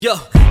Yo,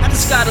 I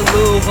just got a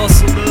little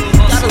hustle,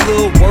 got a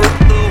little work,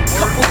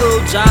 couple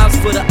little jobs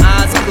for the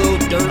eyes, a little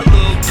dirt,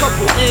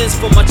 couple ends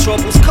for my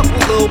troubles, couple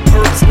little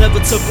perks,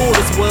 never took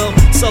orders well,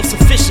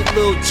 self-sufficient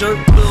little jerk,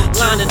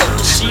 lining up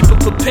the sheep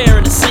and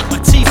preparing to sink my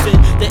teeth in,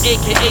 the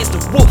AKA's the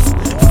wolf,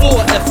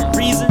 for a effing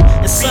reason,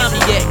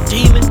 insomniac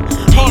demon,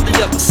 hardly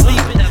ever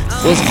sleeping.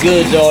 What's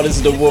good, y'all? This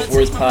is the Wolf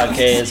Words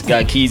Podcast.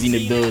 Got Keezy in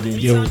the building.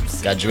 Yo.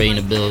 Got Dre in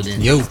the building.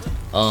 Yo.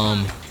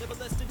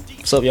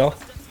 What's up, y'all?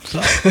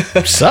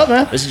 What's up,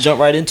 man? Let's just jump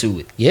right into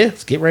it. Yeah,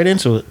 let's get right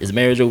into it. Is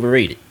marriage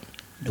overrated?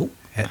 Nope.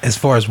 As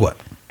far as what?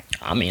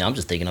 I mean, I'm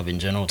just thinking of in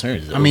general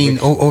terms.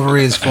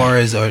 Overrated as far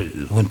as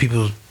when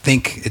people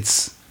think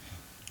it's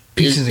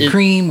peaches and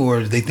cream,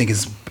 or they think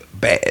it's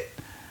bad.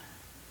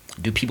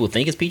 Do people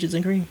think it's peaches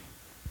and cream?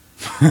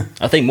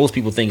 I think most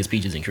people think it's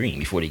peaches and cream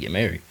before they get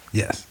married.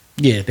 Yes.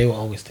 Yeah, they will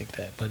always think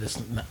that, but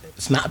it's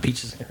not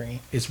peaches and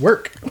cream. It's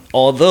work.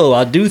 Although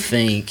I do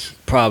think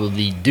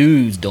probably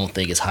dudes don't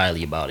think as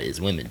highly about it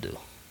as women do.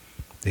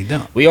 They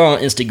don't. We are on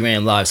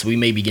Instagram Live, so we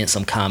may be getting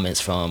some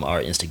comments from our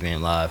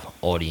Instagram Live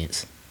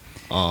audience.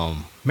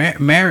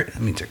 Marriage.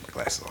 Let me take my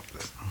glasses off.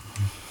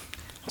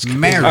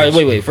 Marriage. All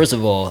right, wait. First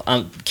of all,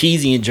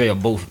 Keezy and Dre are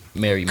both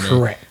married men.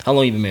 Correct. How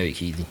long you been married,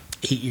 Keezy?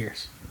 8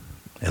 years.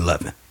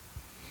 11. I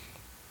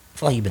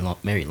feel like you've been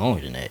married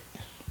longer than that.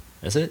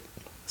 That's it?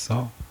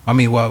 So,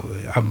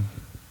 I've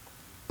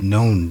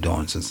known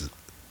Dawn since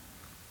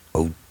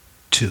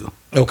 2002.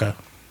 Okay.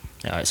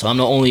 All right, so I'm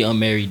the only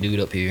unmarried dude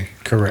up here.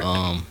 Correct.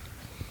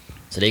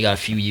 So they got a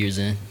few years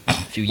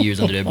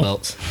under their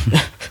belts.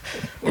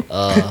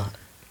 I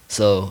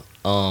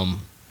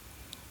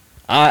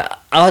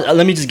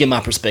let me just get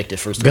my perspective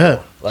first of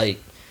all. Like,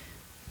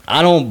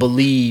 I don't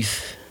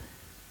believe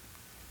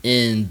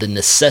in the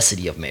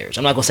necessity of marriage.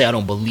 I'm not gonna say I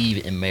don't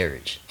believe in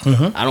marriage.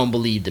 Mm-hmm. I don't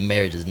believe that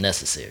marriage is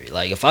necessary.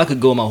 Like, if I could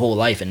go my whole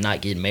life and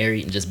not get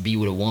married and just be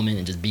with a woman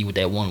and just be with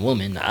that one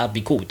woman, I'd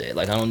be cool with that.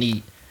 Like, I don't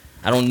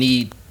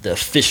need the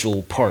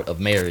official part of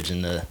marriage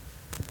and the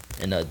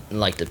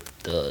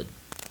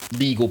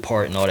legal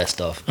part and all that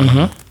stuff.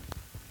 Mm-hmm.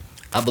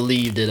 I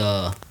believe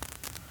that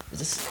is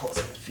this called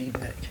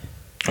feedback?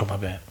 Oh, my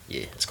bad.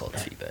 Yeah, it's called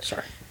feedback.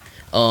 Sorry.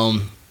 I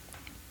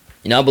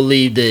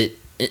believe that,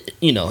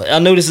 I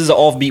know this is an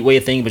offbeat way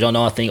of thinking, but y'all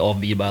know I think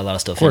offbeat about a lot of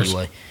stuff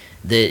anyway.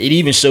 That it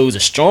even shows a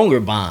stronger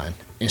bond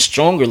and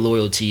stronger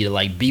loyalty to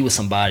like be with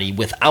somebody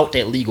without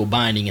that legal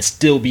binding and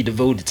still be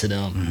devoted to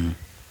them, Mm-hmm.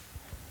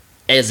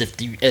 as if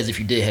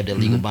you did have that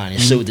legal binding.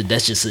 It shows that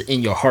that's just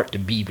in your heart to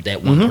be with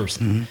that one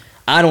person. Mm-hmm.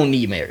 I don't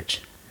need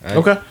marriage. Right?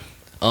 Okay.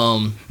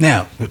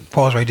 Now,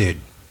 pause right there.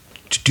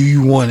 Do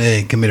you want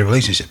a committed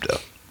relationship,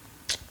 though?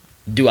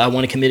 Do I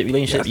want a committed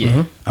relationship? Yes.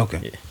 Yeah. Mm-hmm. Okay.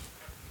 Yeah.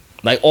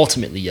 Like,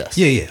 ultimately, yes.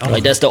 Yeah.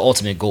 Like, that's the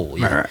ultimate goal.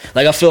 Yeah. Right.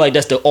 Like, I feel like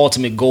that's the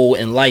ultimate goal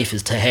in life,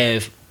 is to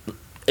have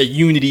a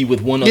unity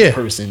with one other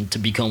person to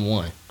become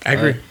one. I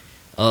agree.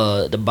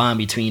 Right? The bond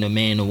between a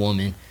man and a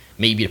woman,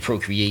 maybe to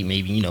procreate,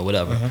 maybe,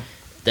 whatever. Mm-hmm.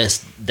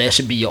 That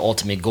should be your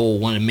ultimate goal,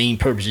 one of the main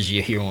purposes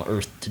you're here on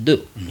earth to do.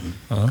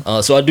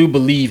 Mm-hmm. So I do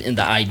believe in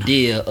the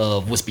idea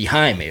of what's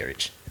behind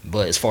marriage.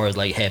 But as far as,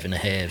 like, having to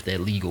have that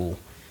legal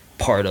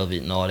okay of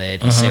it and all that,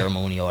 the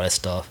ceremony, all that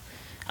stuff,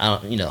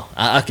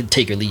 I could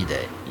take or leave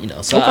that,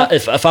 So Okay.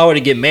 if I were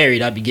to get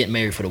married, I'd be getting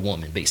married for the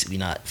woman, basically,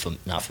 not for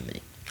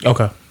me.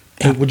 Okay.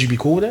 And would you be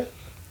cool with that?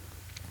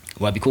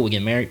 Would I be cool with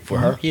getting married for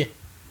her? Yeah.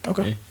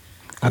 Okay. Yeah.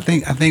 I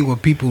think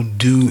what people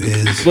do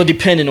is... Well,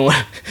 depending on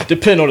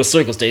the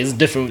circumstance, it's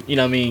different. You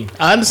know what I mean?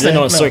 I understand.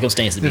 Depending on the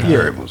circumstances. There's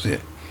variables, yeah.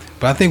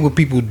 But I think what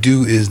people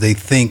do is they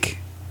think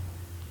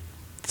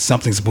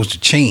something's supposed to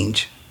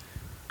change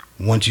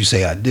once you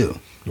say I do.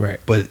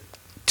 Right. But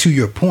to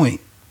your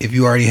point, if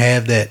you already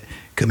have that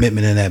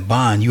commitment and that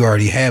bond, you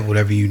already have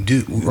whatever you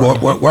do,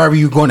 whatever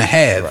you're going to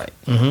have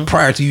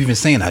prior to you even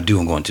saying I do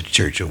and going to the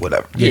church or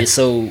whatever. Yeah,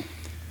 so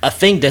I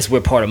think that's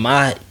where part of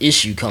my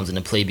issue comes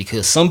into play,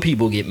 because some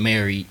people get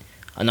married,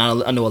 and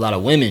I know a lot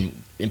of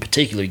women in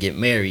particular get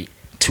married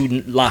to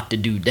lock the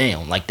dude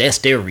down. Like, that's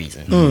their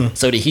reason.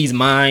 So that he's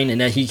mine and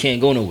that he can't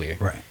go nowhere.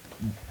 Right.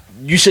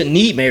 You shouldn't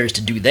need marriage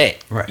to do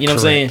that. Right. You know what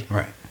I'm saying?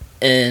 Right.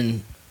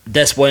 And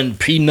that's when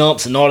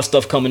prenups and all the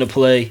stuff come into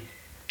play.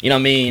 You know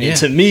what I mean? Yeah. And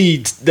to me,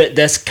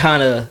 that's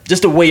kind of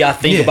just the way I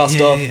think about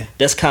stuff. Yeah.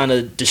 That's kind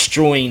of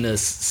destroying the,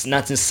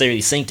 not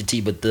necessarily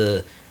sanctity, but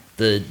the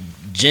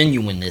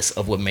genuineness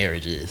of what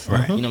marriage is.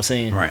 Right. You know what I'm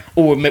saying? Right.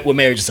 Or what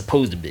marriage is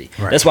supposed to be.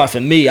 Right. That's why, for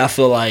me, I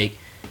feel like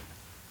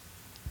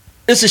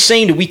it's a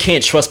shame that we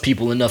can't trust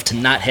people enough to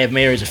not have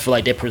marriage and feel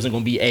like that person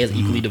going to be as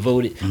equally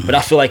devoted. But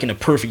I feel like in a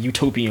perfect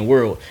utopian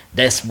world,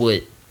 that's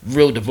what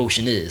real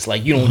devotion is.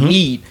 Like, you don't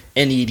need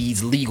any of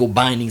these legal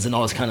bindings and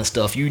all this kind of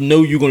stuff. You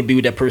know you're going to be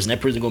with that person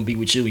going to be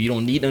with you. You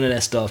don't need none of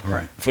that stuff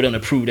for them to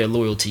prove their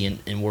loyalty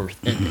and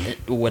worth and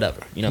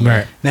whatever. You know what I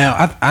mean?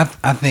 Now,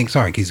 I think,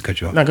 sorry, Keith, to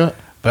cut you off. No, go ahead.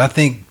 But I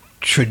think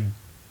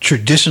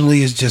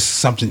traditionally is just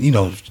something,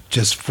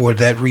 just for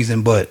that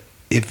reason. But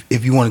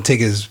if you want to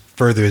take it as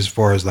further as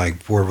far as like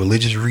for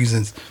religious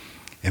reasons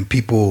and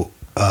people,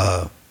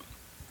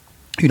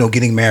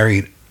 getting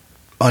married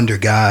under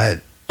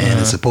God and and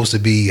it's supposed to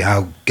be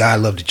how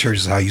God loved the church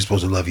is how you're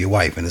supposed to love your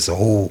wife, and it's a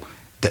whole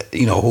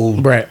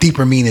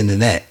deeper meaning than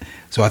that.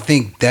 So I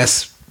think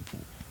that's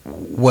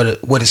what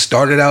it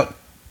started out,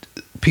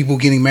 people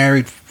getting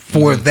married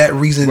for that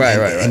reason,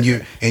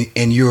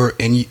 and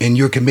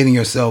you're committing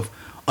yourself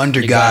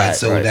under God,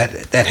 so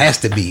that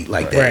has to be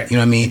like that. Right. You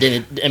know what I mean?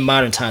 Then in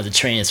modern times,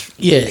 it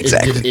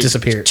exactly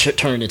disappeared,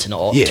 turned into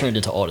all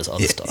this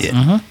other stuff.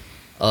 Yeah.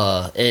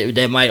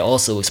 That might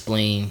also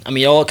explain. I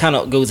mean, it all kind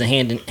of goes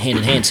hand in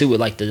hand too with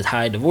like the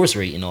high divorce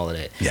rate and all of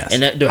that. Yes.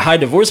 And the high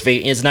divorce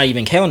rate is not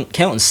even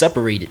counting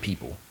separated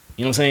people.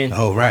 You know what I'm saying?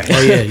 Oh right.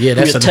 Oh yeah.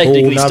 That's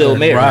technically still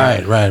married.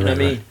 Right. You know what I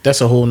mean?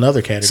 That's a whole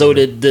nother category. So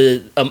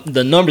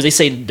the numbers they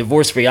say the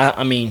divorce rate.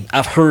 I mean,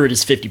 I've heard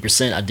it's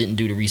 50%. I didn't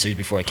do the research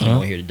before I came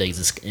on here today.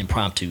 It's an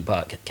impromptu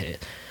podcast,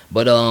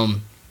 but I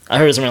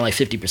heard it's around like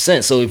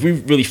 50%. So if we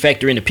really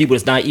factor in the people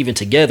that's not even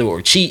together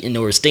or cheating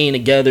or staying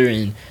together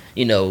and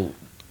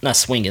not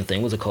swinging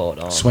thing. What's it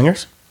called?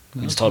 Swingers.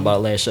 We just talked about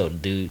it last show. The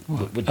dude.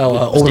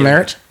 Open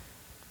marriage.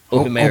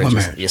 Open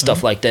marriages. Yeah,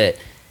 stuff like that.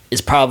 Is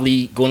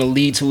probably going to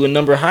lead to a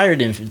number higher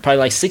than probably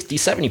like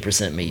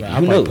 60-70% maybe.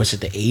 I'll probably push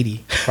it to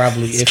 80.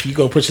 Probably if you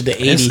go push it to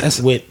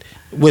 80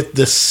 with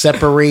the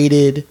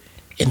separated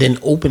and then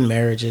open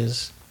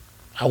marriages,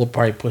 I would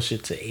probably push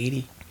it to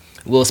 80.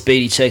 Will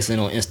Spady checks in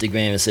on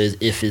Instagram and says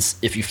if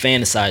you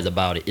fantasize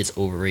about it, it's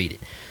overrated.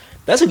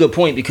 That's a good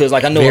point because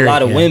like I know a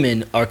lot of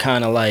women are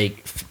kind of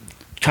like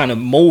trying to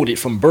mold it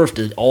from birth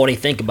to all they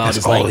think about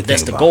is like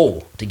that's the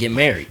goal to get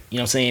married. You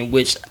know what I'm saying?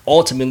 Which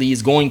ultimately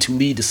is going to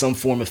lead to some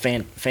form of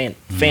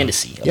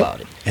fantasy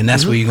about it. And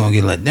that's where you're gonna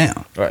get let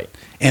down. Right.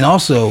 And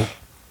also,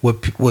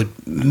 what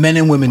men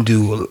and women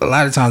do a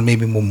lot of times,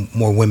 maybe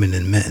more women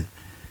than men,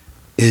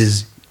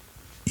 is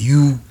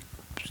you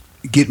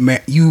get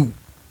married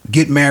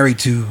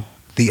to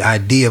the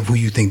idea of who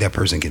you think that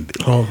person can be.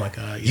 Oh my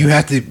God!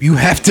 Yes. You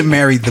have to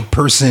marry the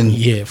person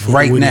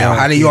right now.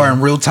 How they are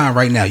in real time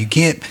right now. You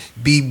can't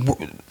be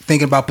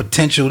thinking about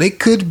potential. They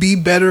could be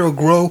better or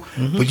grow,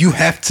 but you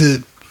have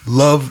to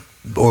love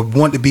or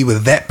want to be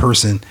with that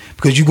person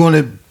because you're going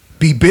to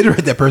be bitter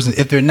at that person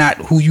if they're not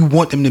who you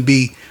want them to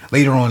be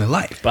later on in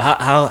life.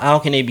 But how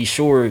can they be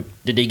sure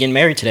that they get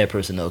married to that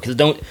person though? Because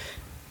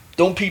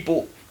don't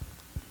people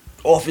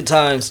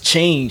oftentimes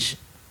change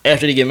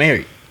after they get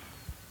married?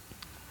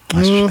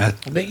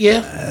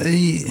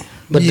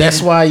 But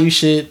that's why you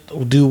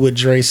should do what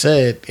Dre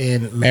said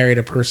and marry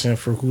the person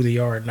for who they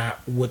are, not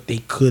what they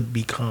could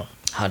become.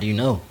 How do you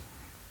know?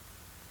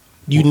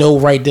 You know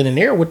right then and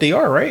there what they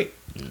are, right?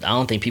 I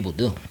don't think people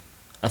do.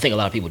 I think a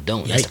lot of people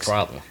don't. That's the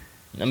problem.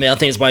 I mean, I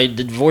think it's why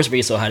the divorce rate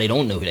is so high. They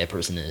don't know who that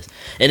person is,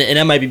 and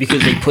that might be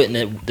because they put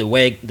in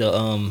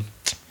well,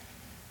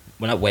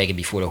 not wagging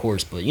before the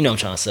horse, but you know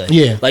what I'm trying to say.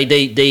 Yeah, like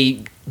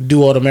they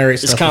do all the marriage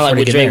stuff. It's kind of like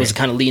what Dre was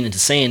kind of leading into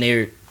saying.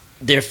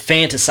 They're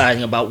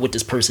fantasizing about what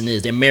this person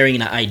is. They're marrying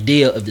the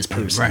idea of this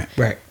person,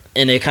 right,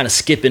 and they're kind of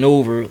skipping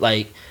over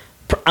like.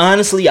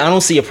 Honestly, I don't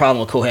see a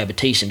problem with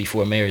cohabitation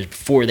before marriage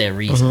for that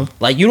reason.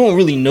 Like, you don't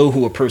really know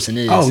who a person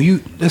is. Oh,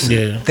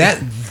 listen.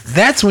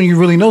 That's when you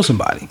really know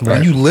somebody. Right.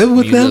 When you live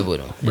with them,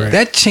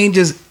 that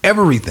changes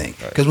everything.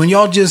 Because when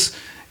y'all just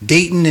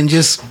dating and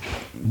just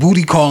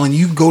booty calling,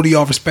 you go to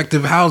your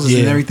respective houses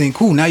and everything.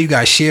 Cool. Now you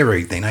guys share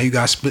everything. Now you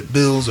guys split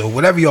bills or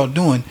whatever y'all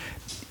doing,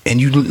 and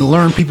you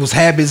learn people's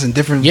habits and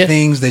different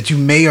things that you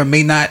may or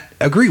may not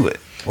agree with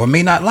or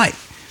may not like.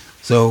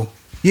 So.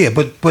 Yeah,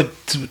 but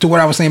to what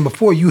I was saying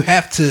before, you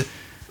have to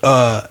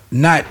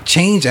not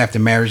change after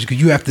marriage because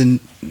you have to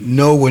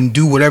know and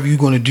do whatever you're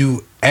going to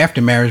do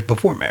after marriage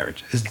before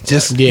marriage. It's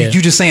just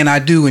you just saying I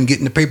do and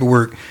getting the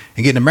paperwork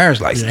and getting a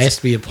marriage license. There has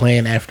to be a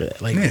plan after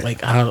that,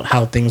 like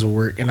how things will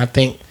work. And I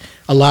think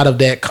a lot of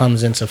that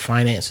comes into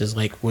finances,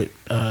 like what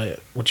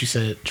you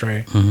said,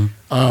 Trey.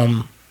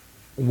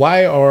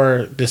 Why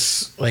are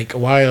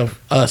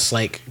us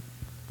like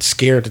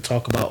scared to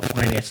talk about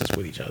finances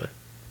with each other?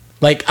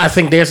 Like, I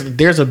think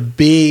there's a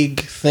big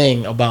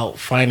thing about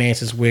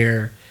finances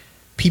where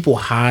people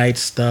hide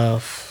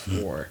stuff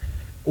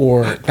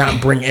or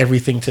not bring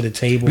everything to the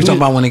table. You're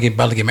talking about when they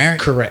about to get married?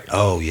 Correct.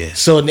 Oh, yeah.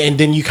 So, and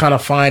then you kind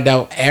of find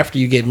out after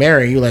you get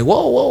married, you're like,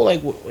 whoa,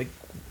 like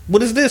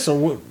what is this?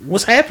 Or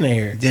what's happening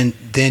here?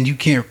 Then you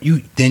can't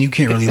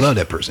really love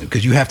that person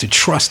because you have to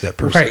trust that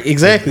person. Right,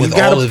 exactly. With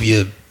all of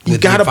your you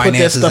got to put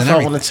that stuff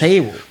out on the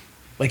table.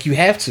 Like, you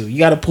have to. You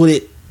got to put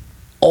it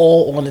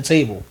all on the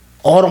table.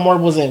 All the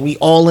marbles in. We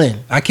all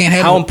in. I can't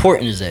have. How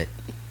important is that?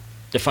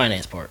 The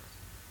finance part.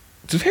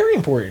 It's very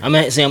important. I'm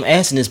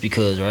asking this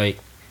because I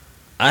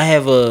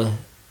have a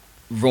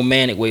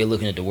romantic way of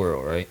looking at the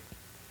world. Right.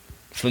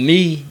 For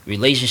me,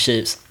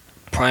 relationships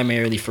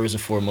primarily, first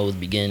and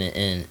foremost, begin and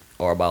end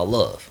are about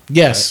love.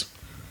 Yes.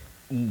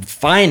 Right?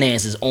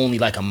 Finance is only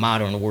like a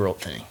modern world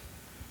thing.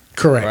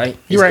 Correct. Right.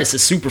 You're right. It's a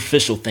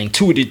superficial thing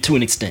to an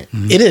extent.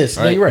 Mm-hmm. It is.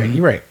 Right? No, you're right.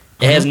 You're right.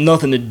 It has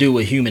nothing to do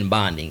with human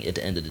bonding at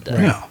the end of the day.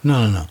 Right.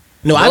 No.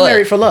 No, I'm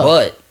married for love,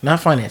 but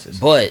not finances.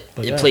 But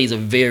it plays a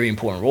very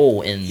important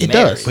role in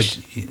marriage. Does.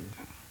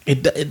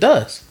 It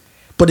does.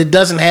 But it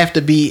doesn't have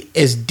to be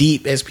as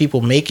deep as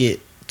people make it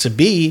to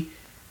be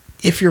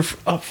if you're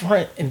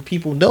upfront and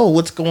people know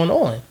what's going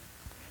on.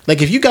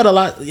 Like if you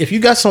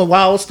got some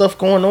wild stuff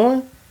going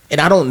on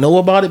and I don't know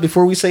about it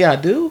before we say I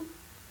do.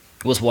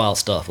 What's wild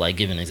stuff? Like,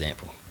 give an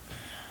example.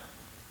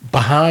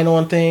 Behind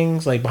on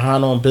things, like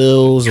behind on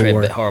bills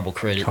or horrible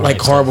credit. Like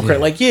horrible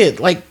credit. Like, yeah,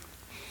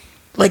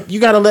 like you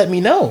got to let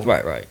me know.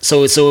 Right.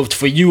 So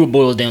for you, it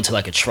boils down to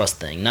like a trust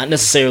thing, not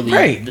necessarily,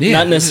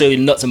 not necessarily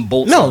nuts and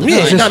bolts. No,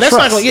 that's not.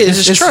 Yeah,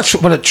 it's just trust,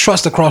 but a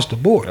trust across the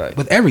board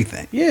with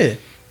everything. Yeah.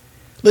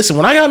 Listen,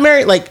 when I got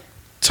married, like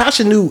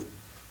Tasha knew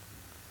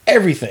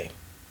everything.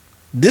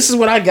 This is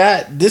what I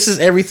got. This is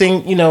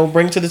everything.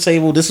 Bring to the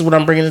table. This is what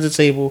I'm bringing to the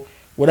table.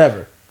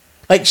 Whatever.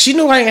 Like she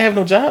knew I ain't have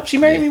no job. She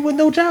married me with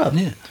no job.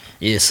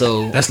 Yeah.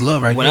 So that's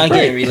love, right? When I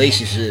get in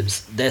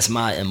relationships, that's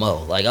my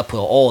MO. Like I put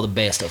all the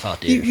bad stuff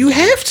out there. You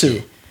have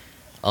to.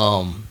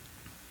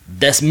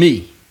 That's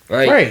me,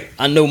 right? Right.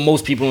 I know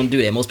most people don't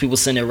do that. Most people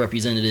send their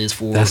representatives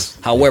for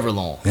however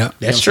long. Yeah,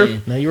 that's true.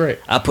 No, you're right.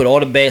 I put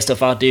all the bad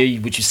stuff out there.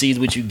 What you see is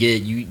what you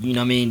get. You know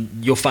what I mean?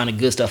 You'll find the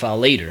good stuff out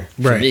later.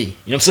 For me, you know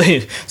what I'm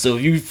saying? So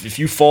if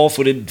you fall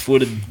for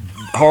the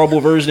horrible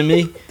version of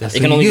me, it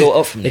can only go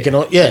up from there. You know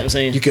what I'm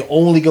saying? You can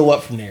only go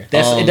up from there.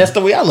 That's the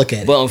way I look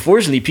at it. But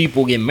unfortunately,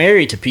 people get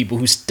married to people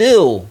who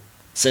still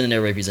sending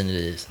their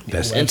representatives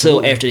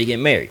until after they get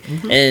married.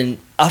 Mm-hmm. And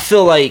I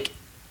feel like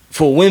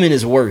for women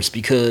it's worse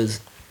because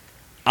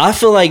I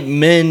feel like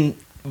men,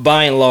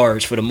 by and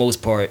large, for the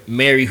most part,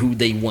 marry who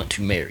they want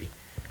to marry.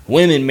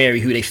 Women marry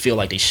who they feel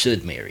like they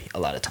should marry a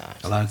lot of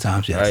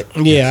times. Yes. Right?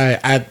 Yeah,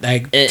 I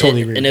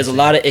totally agree. And there's a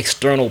lot of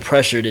external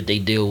pressure that they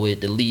deal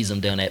with that leads them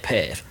down that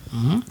path.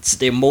 Mm-hmm.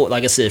 They're more,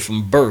 like I said,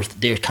 from birth,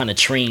 they're kind of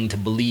trained to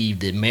believe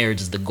that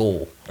marriage is the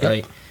goal,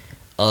 right?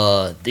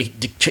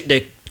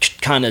 They're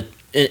kind of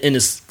in a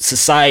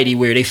society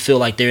where they feel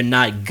like they're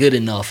not good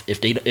enough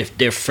if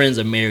their friends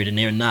are married and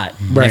they're not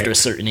after a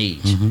certain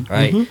age,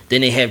 right? Mm-hmm.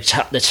 Then they have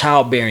the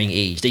childbearing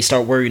age. They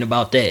start worrying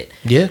about that.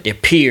 Yeah, their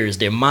peers,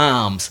 their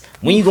moms.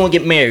 When you gonna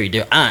get married?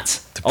 Their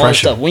aunts, all that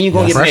stuff. When you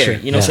gonna get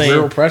married? You know what I'm saying?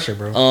 Real pressure,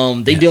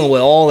 bro. They dealing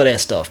with all of that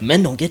stuff.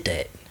 Men don't get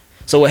that.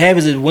 So what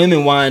happens is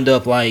women wind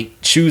up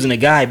like choosing a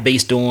guy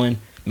based on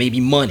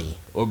maybe money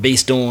or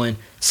based on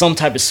some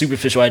type of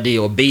superficial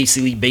idea or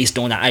basically based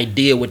on the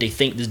idea what they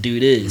think this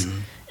dude is. Mm-hmm.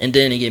 And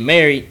then they get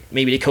married.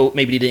 Maybe they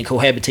didn't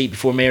cohabitate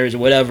before marriage or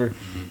whatever.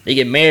 Mm-hmm. They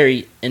get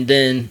married and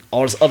then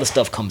all this other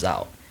stuff comes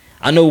out.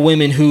 I know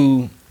women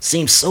who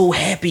seem so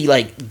happy,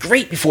 like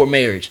great before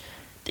marriage.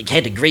 They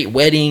had the great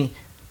wedding,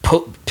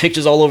 put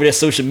pictures all over their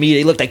social media.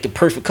 They looked like the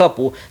perfect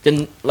couple.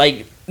 Then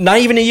like not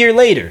even a year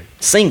later,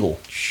 single.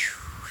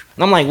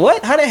 And I'm like,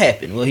 what? How that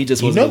happen? Well, he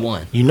just wasn't the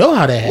one. You know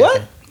how that happened.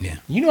 What? Yeah.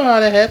 You know how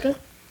that happened.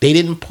 They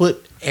didn't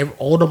put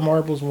all the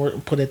marbles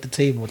weren't put at the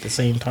table at the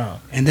same time.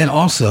 And then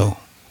also,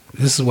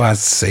 this is why I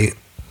say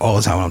all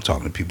the time when I'm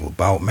talking to people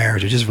about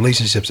marriage or just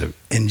relationships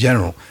in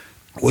general.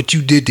 What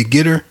you did to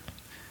get her,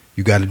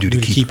 you got to do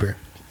to keep her.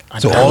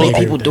 So all the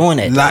people doing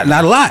that.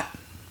 Not a lot.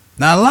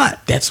 Not a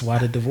lot. That's why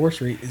the divorce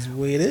rate is the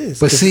way it is.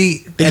 But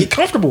see, they get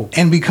comfortable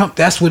and become.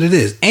 That's what it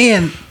is.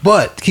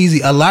 But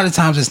Keezy, a lot of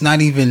times it's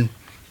not even.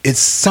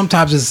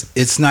 Sometimes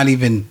it's not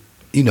even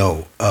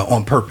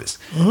on purpose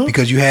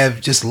because you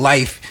have just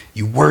life.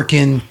 You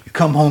working, you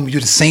come home, you do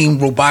the same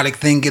robotic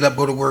thing. Get up,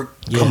 go to work,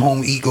 come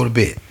home, eat, go to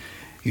bed.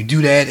 You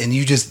do that, and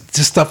you just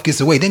stuff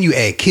gets away. Then you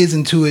add kids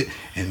into it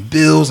and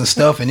bills and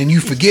stuff, and then you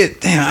forget.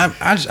 Damn,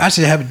 I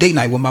should have a date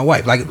night with my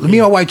wife. Like me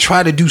and my wife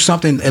try to do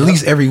something at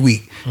least every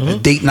week, a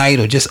date night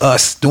or just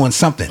us doing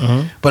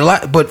something.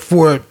 But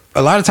for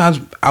a lot of times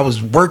I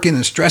was working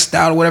and stressed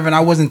out or whatever, and I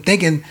wasn't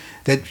thinking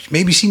that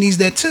maybe she needs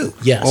that too.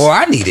 Yes. Or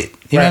I need it.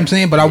 You know what I'm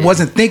saying? But I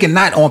wasn't thinking,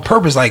 not on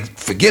purpose, like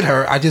forget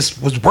her. I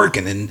just was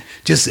working and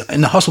just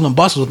in the hustle and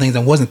bustle of things I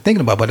wasn't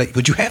thinking about.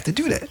 But you have to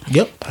do that.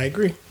 Yep, I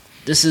agree.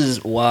 This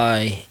is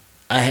why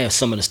I have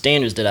some of the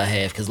standards that I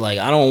have, because like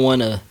I don't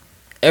want to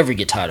ever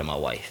get tired of my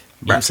wife.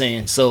 You know what I'm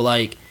saying? So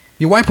like,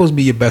 your wife supposed to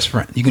be your best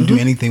friend. You can do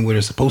anything with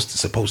her supposed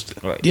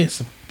to. Right.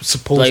 Yes,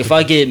 supposed like to. If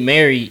I get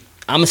married,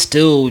 I'm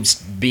still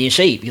be in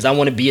shape because I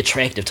want to be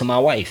attractive to my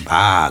wife.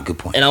 Good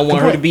point. And I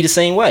want her to be the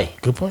same way.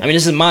 Good point. I mean,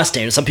 this is my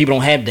standard. Some people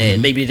don't have that.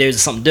 Maybe there's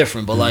something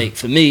different. But like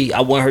for me,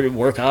 I want her to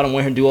work out. I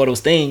want her to do all those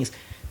things.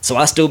 So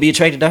I still be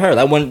attracted to her.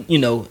 I want,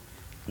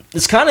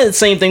 it's kind of the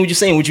same thing what you're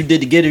saying. What you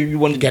did to get her, you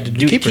wanted to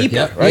do to keep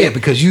her, right? Yeah,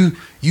 because you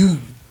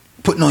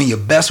putting on your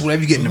best,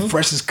 whatever, you getting the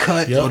freshest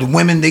cut. Or the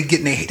women, they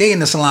in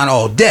the salon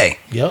all day.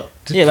 Yep.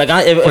 Yeah, like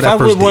if I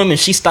was with women,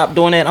 she stopped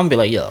doing that, I'm gonna be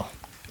like, yo.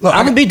 Look,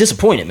 I'm gonna be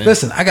disappointed, man.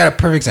 Listen, I got a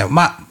perfect example.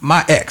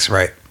 My ex,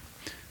 right?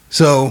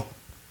 So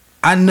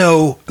I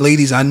know,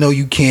 ladies,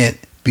 you can't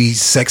be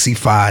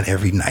sexy-fied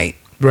every night.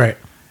 Right.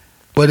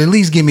 But at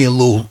least give me a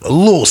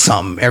little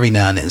something every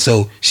now and then.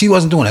 So she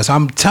wasn't doing that. So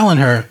I'm telling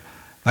her,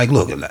 like,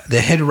 look, the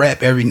head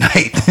wrap every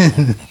night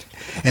and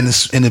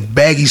the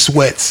baggy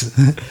sweats.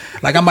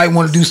 Like I might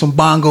want to do some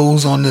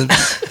bongos on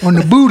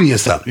the booty or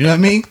something. You know what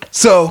I mean?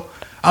 So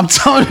I'm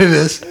telling her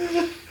this.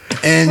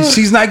 And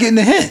she's not getting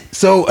the hint.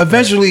 So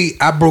eventually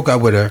I broke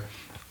up with her,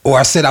 or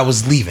I said I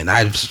was leaving.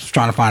 I was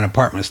trying to find an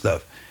apartment and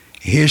stuff.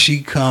 Here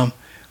she come,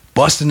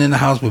 busting in the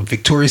house with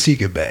Victoria's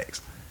Secret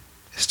bags.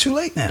 It's too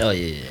late now. Oh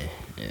yeah.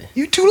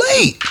 You too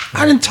late.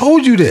 I done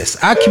told you this.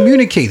 I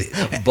communicated.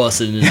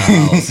 Busting in the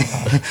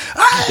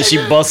house. Is she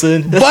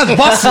busting?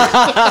 Busting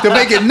to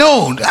make it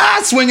known.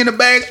 Swinging the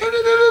bag,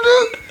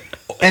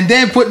 and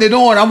then putting it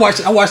on. I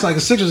watched like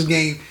a Sixers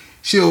game.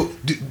 She'll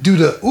do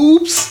the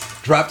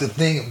oops, drop the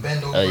thing and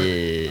bend over. Oh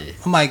yeah.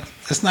 I'm like,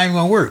 that's not even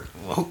gonna work.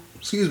 Oh,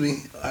 excuse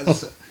me.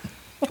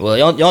 Well,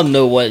 y'all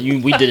know what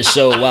we did a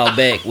show a while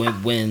back when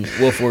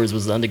Wolfwords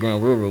was the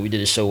Underground Railroad. We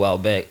did a show a while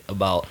back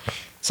about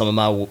some of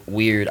my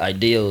weird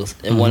ideals,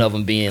 and one of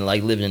them being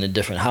like living in a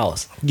different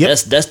house. Yep.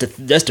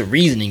 That's the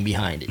reasoning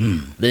behind it.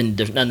 Then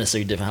not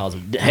necessarily different house,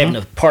 but having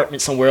an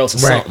apartment somewhere else or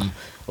something.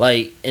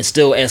 Like, and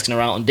still asking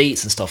around on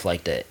dates and stuff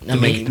like that. I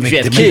mean, if you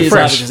have kids,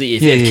 obviously,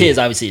 kids,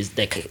 obviously,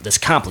 that's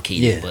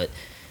complicated. Yeah. But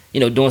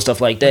doing stuff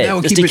like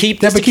that just to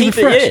keep it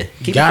fresh. Yeah,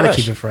 you gotta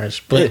keep it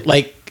fresh. But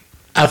like,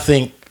 I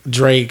think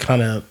Dre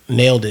kind of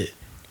nailed it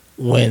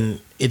when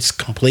it's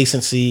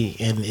complacency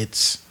and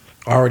it's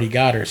already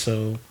got her.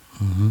 So.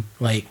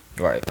 Like,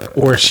 right.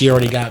 Or she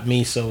already got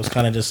me, so it's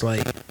kind of just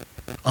like,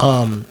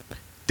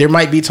 there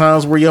might be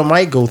times where you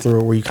might go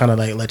through it where you kind of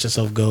like let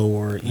yourself go,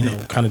 or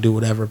kind of do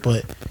whatever,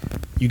 but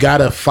you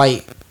gotta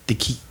fight to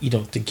keep,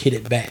 to get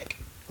it back.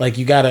 Like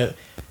you gotta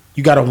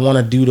want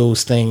to do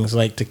those things,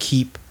 like to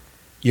keep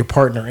your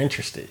partner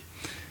interested.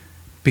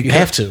 You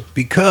have to,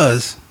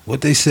 because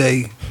what they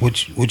say,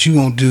 what you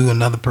gonna do,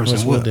 another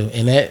person will do,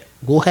 and that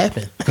will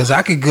happen. Because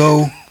I could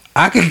go.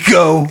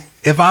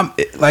 If I'm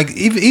like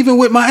even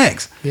with my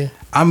ex,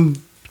 I'm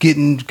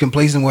getting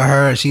complacent with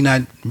her. She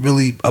not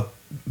really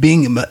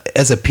being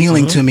as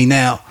appealing to me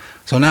now.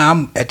 So now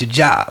I'm at the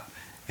job,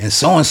 and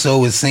so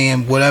is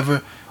saying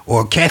whatever.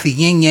 Or Kathy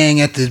Yin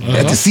Yang at the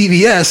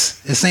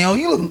CVS is saying, "Oh,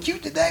 you looking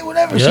cute today."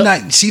 Whatever.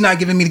 Yep. She not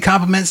giving me the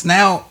compliments.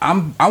 Now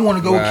I want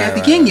to go with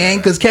Kathy Yin Yang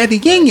because Kathy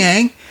Yin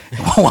Yang.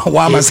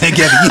 Why am I saying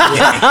Kathy Yin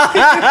Yang?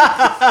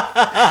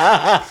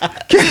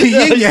 Kathy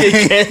Yin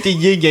Yang. Kathy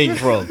Yin Yang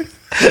from.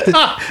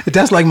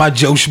 That's like my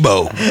Joe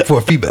Schmo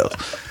for females.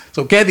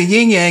 So Kathy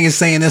Yin Yang is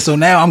saying this, so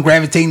now I'm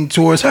gravitating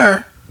towards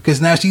her because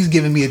now she's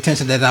giving me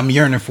attention that I'm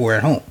yearning for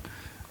at home,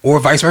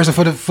 or vice versa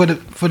for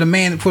the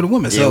man, for the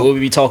woman. Yeah, so what we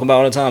be talking about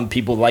all the time.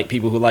 People like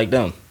people who like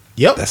them.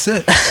 Yep, that's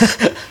it.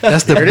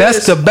 That's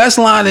the best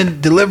line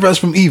in Deliver Us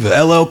from Eva.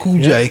 LL Cool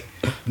J.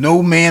 No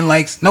woman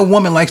likes no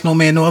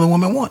man no other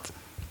woman wants.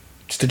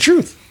 It's the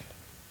truth.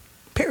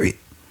 Period.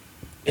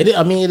 It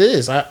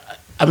is.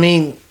 I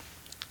mean,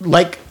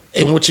 like.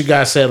 And what you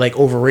guys said, like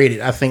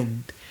overrated, I think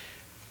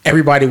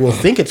everybody will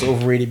think it's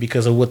overrated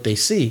because of what they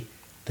see.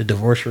 The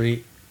divorce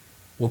rate,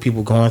 what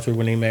people going through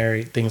when they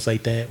married, things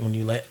like that. When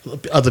you let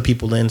other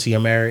people into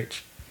your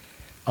marriage,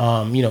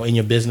 in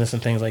your business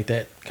and things like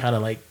that, kind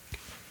of like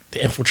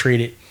to infiltrate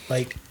it.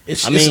 Like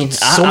it's so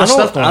much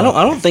stuff going on.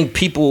 I don't think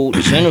people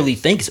generally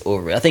think it's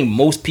overrated. I think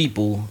most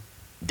people,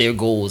 their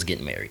goal is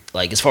getting married.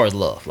 Like as far as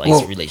love, like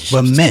relationships.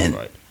 But men.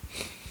 Right?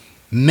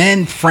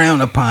 Men frown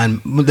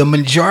upon the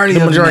majority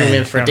of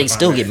men, but they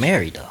still get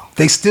married though.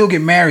 They still get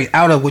married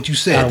out of what you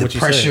said, the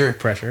pressure.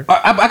 Pressure.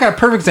 I got a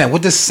perfect example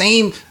with the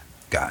same.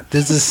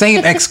 There's the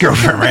same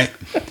ex-girlfriend, right?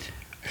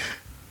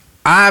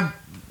 I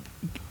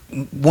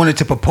wanted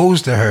to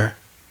propose to her,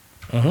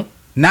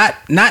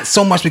 not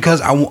so much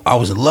because I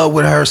was in love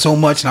with her so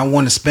much and I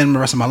wanted to spend the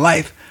rest of my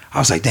life. I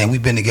was like, damn,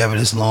 we've been together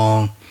this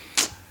long.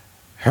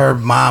 Her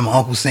mom,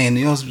 uncle saying,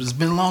 it's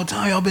been a long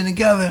time y'all been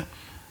together.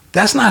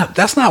 That's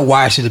not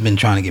why I should have been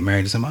trying to get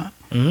married to somebody.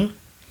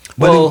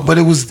 But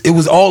it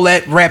was all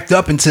that wrapped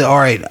up into, all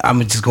right, I'm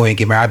gonna just go ahead and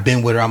get married. I've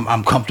been with her.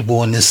 I'm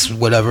comfortable in this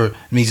whatever.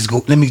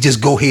 Let me just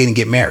go ahead and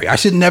get married. I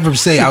should never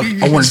say I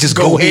want to just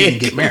go ahead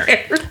and get married.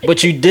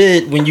 But you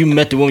did when you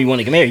met the woman you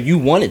wanted to get married. You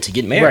wanted to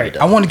get married.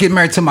 Right. I want to get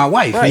married to my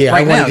wife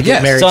right now.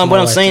 Yes. So what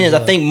I'm saying is,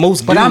 I think most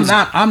dudes. But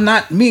I'm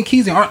not. Me and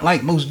Keezy aren't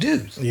like most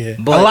dudes. Yeah.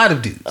 But a lot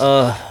of dudes.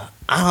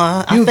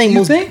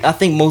 I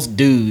think most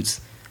dudes,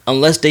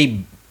 unless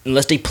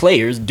they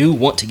players, do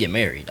want to get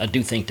married. I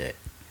do think that.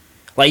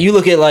 Like you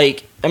look at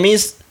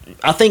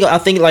I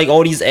think like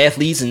all these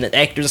athletes and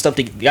actors and stuff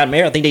that got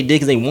married, I think they did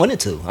because they wanted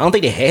to. I don't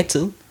think they had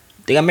to.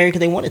 They got married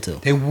because they wanted to.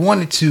 They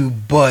wanted to,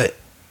 but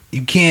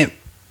you can't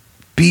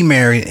be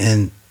married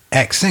and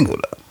act single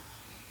though.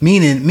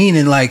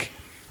 Meaning like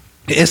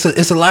it's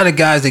a lot of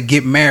guys that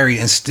get married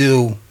and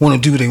still want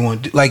to do what they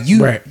want to do.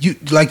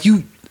 Like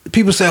you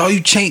people say, oh,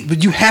 you change,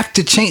 but you have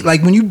to change.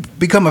 Like when you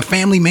become a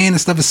family man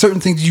and stuff, there's certain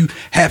things you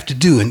have to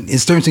do, and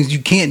certain things you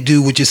can't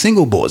do with your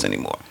single boys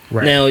anymore.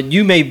 Right. Now,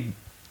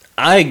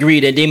 I agree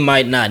that they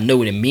might not know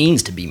what it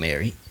means to be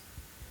married,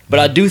 but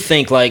I do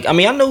think, like, I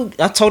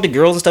talk to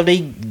girls and stuff,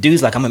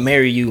 dudes like, I'm gonna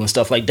marry you and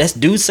stuff like that.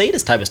 Dudes say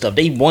this type of stuff.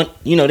 They want,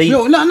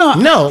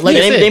 No. Like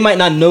they might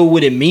not know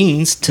what it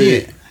means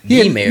to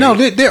be married. No,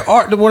 there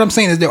are. What I'm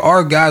saying is there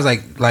are guys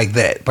like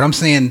that, but I'm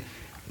saying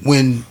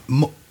when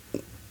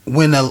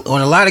a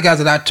lot of guys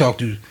that I talk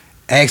to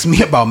ask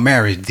me about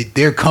marriage,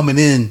 they're coming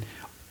in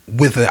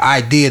with the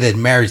idea that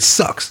marriage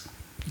sucks.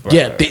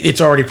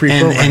 It's already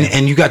pre-programmed.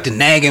 And you got the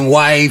nagging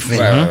wife,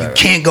 and you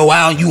can't go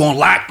out, you on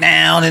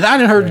lockdown. And I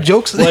didn't heard the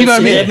jokes. Well, you know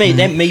what I mean?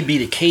 That may be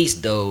the case,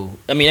 though.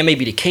 I mean, that may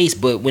be the case,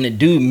 but when a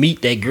dude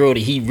meet that girl that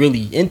he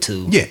really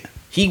into,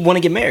 he want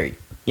to get married.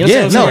 You know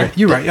what I'm saying?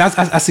 You're right.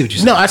 I see what you're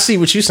saying. No, I see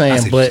what you're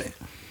saying, but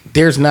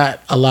there's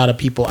not a lot of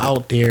people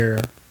out there.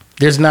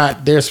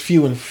 There's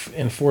few and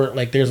for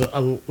like there's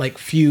like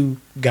few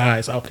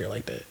guys out there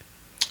like that.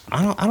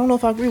 I don't know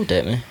if I agree with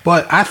that, man.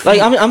 But I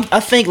think, I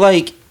think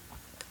like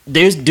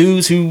there's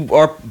dudes who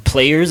are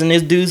players and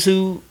there's dudes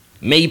who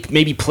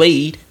maybe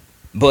played,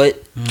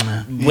 but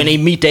when they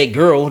meet that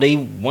girl, they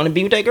want to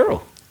be with that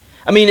girl.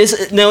 I mean,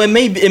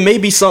 it may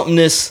be something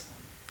that's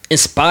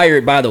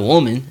inspired by the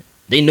woman.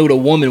 They know the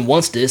woman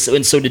wants this,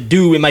 and so the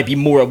dude, it might be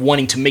more of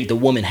wanting to make the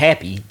woman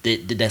happy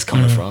that's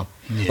coming from.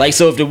 Yeah. Like,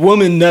 so if the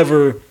woman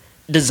never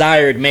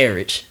desired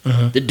marriage,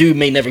 the dude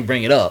may never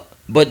bring it up.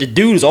 But the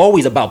dude is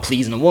always about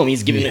pleasing the woman.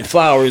 He's giving her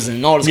flowers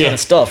and all this kind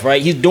of stuff,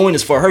 right? He's doing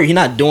this for her. He's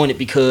not doing it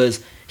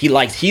because he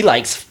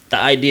likes the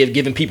idea of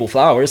giving people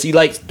flowers. He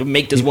likes to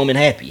make this woman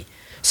happy.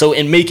 So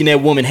in making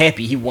that woman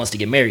happy, he wants to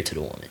get married to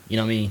the woman. You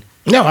know what I mean?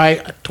 No, I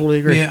totally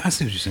agree. Yeah, I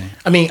see what you're saying.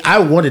 I mean, I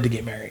wanted to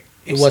get married.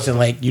 It wasn't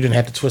like you didn't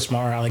have to twist my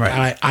arm.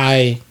 Like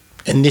I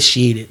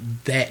initiated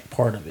that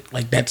part of it.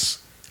 Like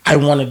that's I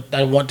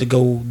want to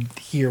go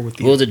here with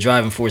you. What was the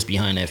driving force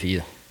behind that for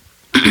you?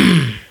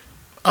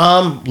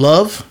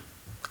 Love.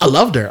 I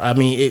loved her. I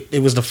mean,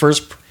 it was the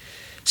first.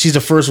 She's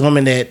the first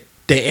woman that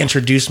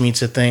introduced me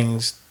to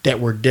things that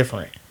were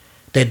different,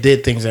 that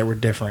did things that were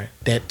different,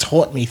 that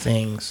taught me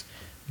things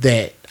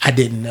that I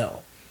didn't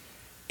know,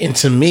 and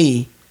to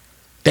me,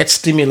 that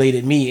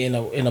stimulated me in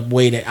a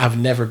way that I've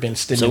never been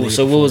stimulated.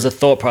 So what was the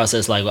thought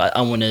process like?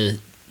 I want to,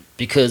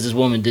 because this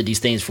woman did these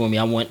things for me,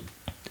 I want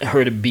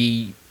her to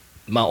be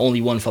my only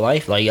one for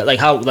life. Like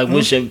how what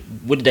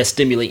did that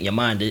stimulate in your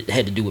mind that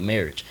had to do with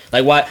marriage?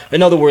 Like why?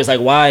 In other words, like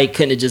why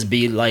couldn't it just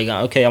be like,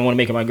 okay, I want to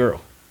make her my girl?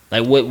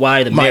 Like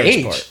why the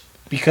marriage part?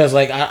 Because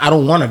like I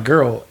don't want a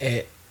girl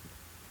at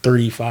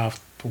 35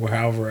 or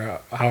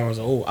however I was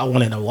old. I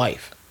wanted a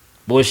wife.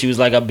 Boy, she was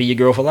like, I'll be your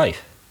girl for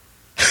life.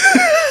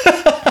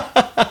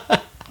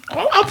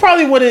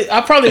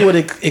 I probably would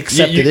have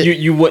accepted it.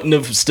 You wouldn't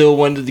have still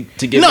wanted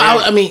to get married?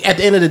 No, I mean, at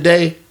the end of the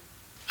day,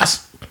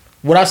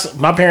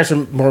 my parents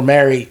were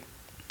married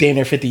damn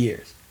near 50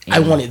 years. I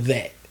wanted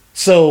that.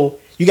 So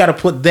you got to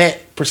put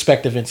that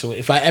perspective into it.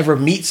 If I ever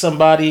meet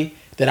somebody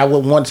that I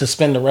would want to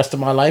spend the rest of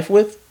my life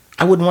with,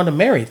 I wouldn't want to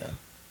marry them.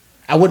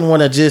 I wouldn't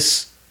want to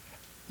just,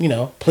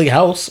 play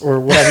house or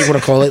whatever you want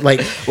to call it,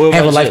 like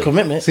have a life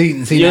commitment. See,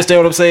 you understand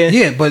what I'm saying?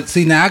 Yeah, but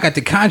see, now I got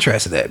the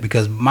contrast of that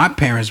because my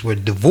parents were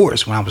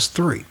divorced when I was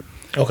 3.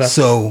 Okay.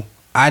 So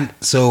I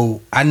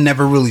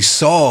never really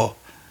saw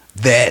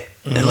that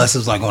unless it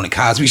was like on a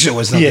Cosby Show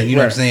or something. You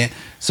know what I'm saying?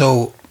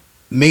 So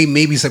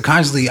maybe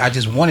subconsciously I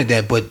just wanted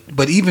that,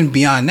 but even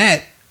beyond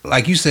that,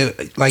 like you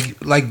said,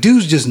 like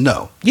dudes just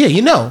know.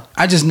 Yeah,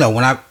 I just know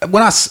when I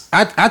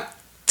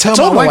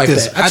tell my wife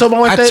this. I told my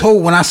wife that.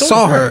 When I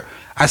saw her,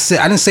 I said,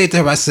 I didn't say it to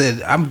her. I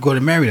said, I'm going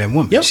to marry that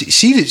woman. Yep.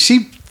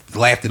 She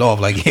laughed it off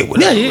like, yeah,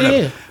 whatever.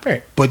 Yeah.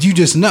 Right. But you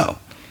just know.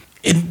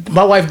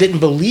 My wife didn't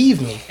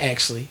believe me,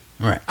 actually.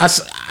 Right.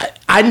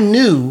 I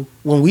knew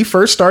when we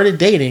first started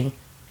dating,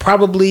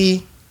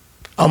 probably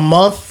a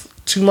month,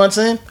 2 months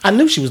in, I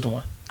knew she was the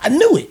one. I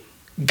knew it.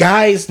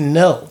 Guys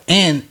know.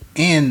 And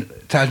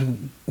Taj,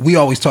 we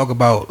always talk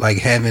about like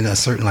having a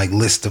certain like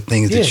list of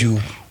things that you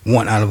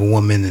want out of a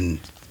woman, and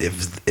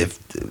if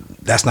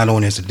that's not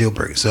on there, it's a deal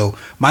breaker. So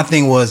my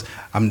thing was,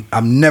 I'm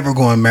never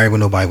going to marry with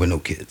nobody with no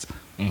kids.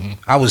 Mm-hmm.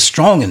 I was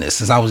strong in this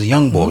since I was a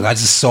young boy. Mm-hmm. I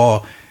just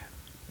saw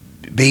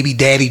baby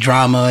daddy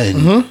drama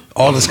and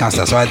all this kind of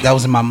stuff. So that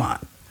was in my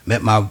mind.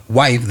 Met my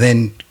wife,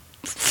 then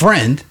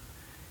friend.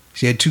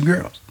 She had 2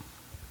 girls.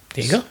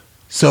 There you go.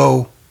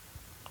 So,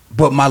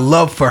 but my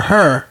love for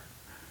her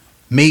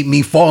made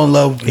me fall in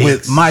love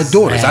with my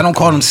daughters. I don't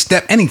call them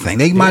step anything.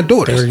 They my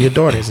daughters. They're your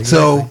daughters. Exactly.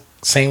 So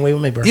same way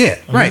with me, bro. Yeah,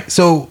 right.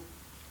 So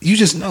you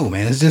just know,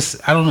 man. It's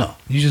just I don't know.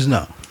 You just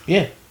know.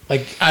 Yeah.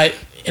 Like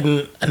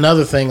and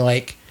another thing,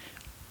 like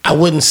I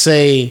wouldn't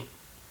say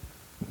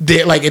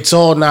that like it's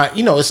all not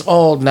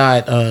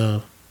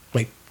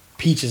like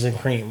peaches and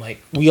cream.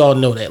 Like we all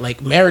know that.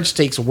 Like marriage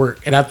takes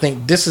work. And I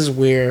think this is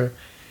where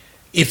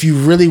if you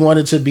really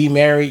wanted to be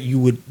married, you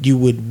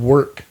would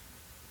work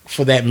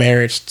for that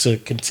marriage to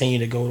continue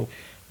to go.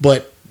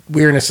 But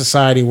we're in a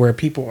society where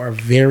people are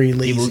very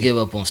lazy. People give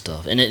up on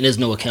stuff, and there's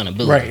no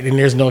accountability. Right, and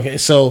there's no.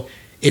 So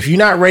if you're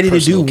not ready to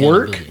do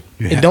work,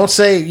 and don't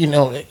say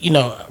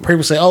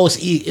people say, "Oh, it's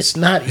easy." It's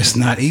not. It's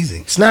not easy.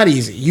 It's not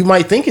easy. You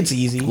might think it's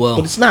easy, but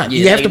it's not.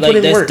 Yeah, you have to put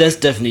in work. That's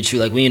definitely true.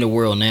 Like we in a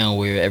world now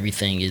where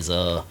everything is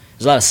there's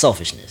a lot of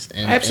selfishness.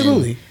 And,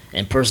 absolutely.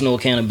 And personal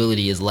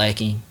accountability is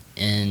lacking,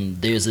 and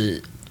there's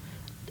a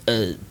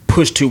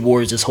push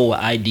towards this whole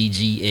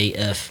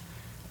IDGAF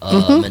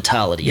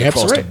mentality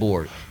across the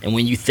board. And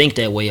when you think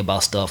that way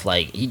about stuff,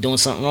 like he doing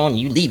something wrong,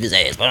 you leave his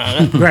ass.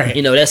 Right.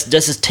 That's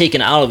just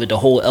taking out of it the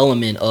whole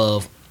element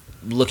of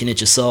looking at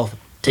yourself,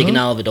 taking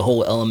out of it the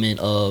whole element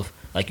of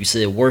like you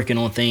said, working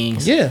on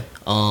things. Yeah.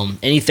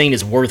 Anything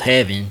that's worth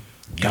having,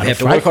 you have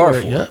to work fight hard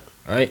for for it, it. yep.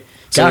 Right?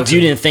 So if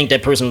you didn't think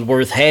that person was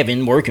worth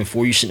having, working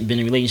for, you shouldn't have been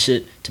in a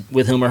relationship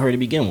with him or her to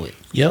begin with.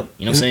 Yep.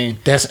 You know what I'm saying?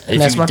 That's if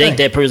that's you my think thing.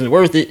 that person's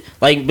worth it,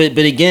 like, but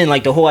again,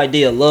 like the whole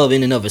idea of love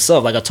in and of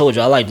itself, like I told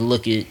you, I like to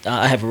look at,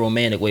 I have a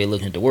romantic way of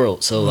looking at the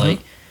world. So like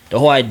the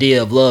whole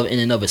idea of love in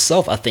and of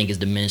itself, I think is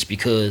diminished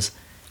because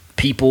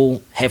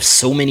people have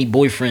so many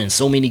boyfriends,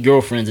 so many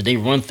girlfriends that they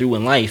run through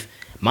in life.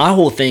 My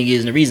whole thing is,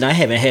 and the reason I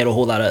haven't had a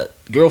whole lot of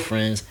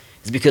girlfriends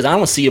is because I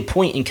don't see a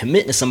point in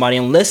committing to somebody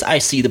unless I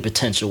see the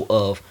potential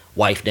of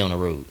wife down the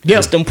road. Yeah.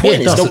 It's no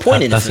point. Yeah, it's no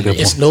point in it. that's a good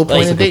It's no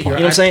point in dating. You know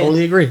what I'm saying? I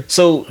totally agree.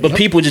 So, but Yep.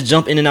 people just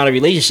jump in and out of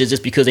relationships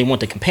just because they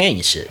want the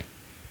companionship.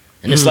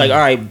 And it's like, all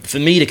right, for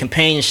me, the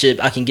companionship,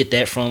 I can get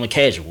that from a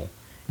casual.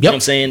 You know what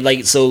I'm saying?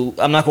 Like, so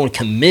I'm not going to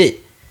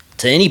commit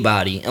to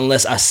anybody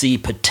unless I see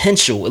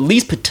potential, at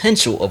least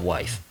potential of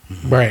wife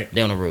Right.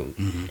 down the road.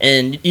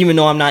 And even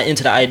though I'm not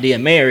into the idea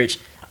of marriage,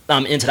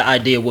 I'm into the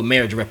idea of what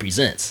marriage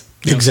represents.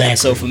 You know what I'm saying?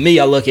 Exactly. So for me,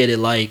 I look at it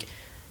like,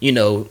 you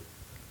know,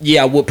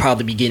 yeah, I would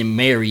probably be getting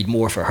married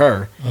more for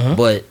her,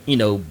 but you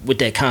know, with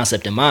that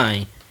concept in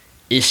mind,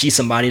 is she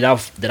somebody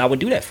that I would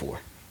do that for?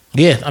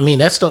 Yeah, I mean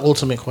that's the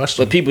ultimate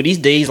question. But people these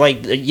days,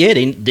 like,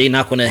 yeah, they're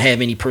not going to have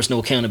any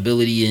personal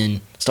accountability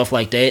and stuff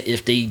like that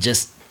if they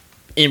just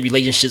in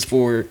relationships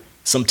for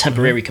some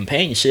temporary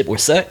companionship or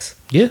sex.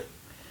 Yeah,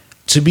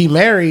 to be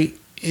married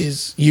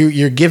is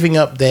you're giving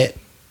up that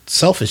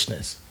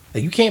selfishness.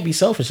 Like, you can't be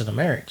selfish in a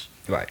marriage.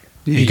 Right.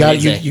 You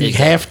got you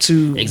have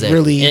to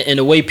really. And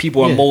the way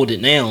people are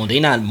molded now,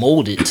 they're not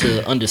molded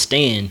to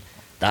understand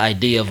the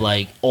idea of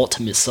like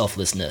ultimate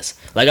selflessness.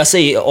 Like I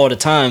say all the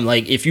time,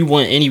 like if you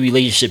want any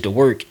relationship to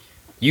work,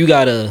 you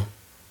gotta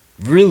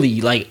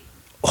really like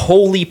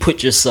wholly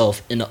put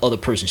yourself in the other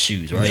person's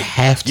shoes, right?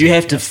 You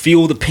have to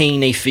feel the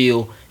pain they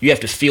feel. You have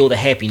to feel the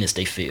happiness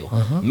they feel.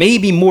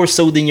 Maybe more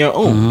so than your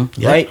own,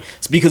 right?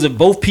 It's because if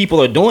both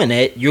people are doing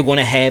that, you're going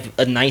to have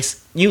a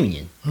nice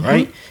union,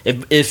 right?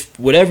 If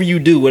whatever you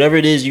do, whatever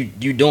it is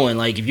you're doing,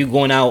 like if you're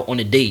going out on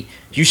a date,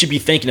 you should be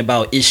thinking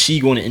about, is she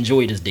going to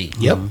enjoy this date?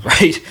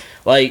 Right?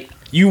 Like,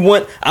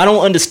 I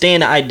don't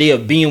understand the idea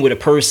of being with a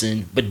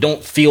person but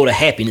don't feel the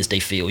happiness they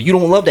feel. You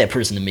don't love that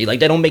person to me.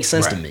 Like, that don't make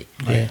sense to me.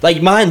 Yeah.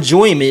 Like, my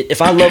enjoyment,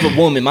 if I love a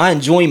woman, my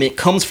enjoyment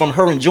comes from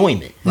her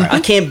enjoyment. I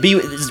can't be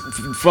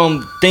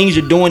from things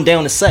you're doing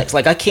down to sex.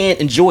 Like, I can't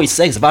enjoy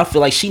sex if I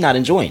feel like she's not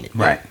enjoying it.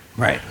 Right.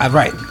 And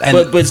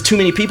But it's too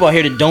many people out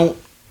here that don't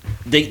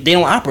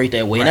operate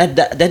that way, and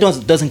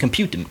that doesn't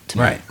compute to me.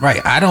 Right.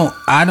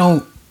 I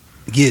don't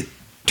get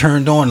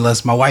turned on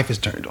unless my wife is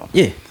turned on.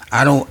 Yeah.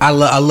 I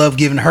love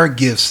giving her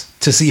gifts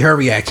to see her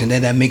reaction.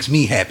 Then that makes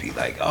me happy.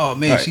 Like, oh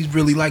man, she's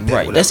really like that.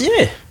 Right. Whatever. That's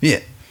it. Yeah.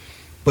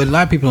 But a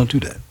lot of people don't do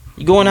that.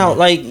 You going out,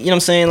 like, you know what I'm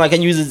saying? Like, I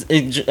use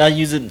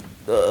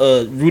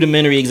a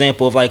rudimentary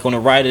example of like on a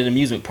ride at an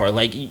amusement park.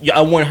 Like,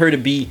 I want her to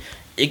be,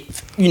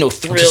 you know,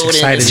 thrilled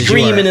and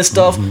screaming and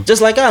stuff,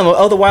 just like I am.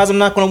 Otherwise, I'm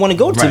not going to want to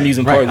go to the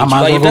amusement park. I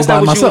might if that's not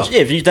what myself.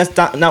 if that's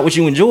not what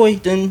you enjoy,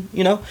 then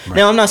you know.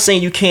 Now, I'm not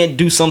saying you can't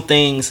do some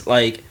things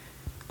like,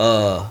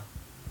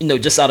 you know,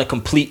 just out of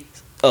complete.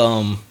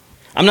 I'm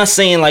not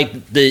saying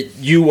like that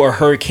you or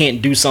her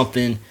can't do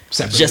something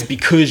separately just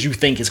because you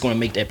think it's going to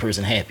make that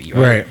person happy,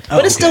 right?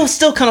 But it's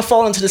still kind of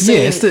fall into the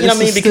same. You know what I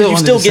mean? Because you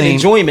still get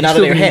enjoyment out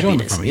of their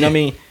happiness. You know what I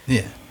mean?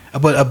 Yeah.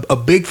 But a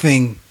big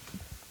thing,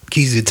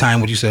 keys to the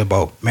time, what you said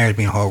about marriage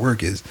being hard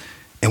work is,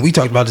 and we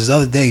talked about this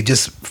other day,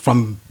 just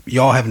from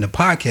y'all having the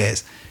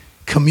podcast,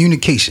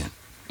 communication.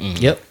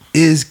 Yep.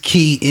 Is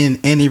key in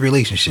any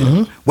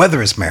relationship,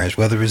 whether it's marriage,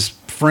 whether it's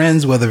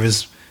friends, whether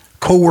it's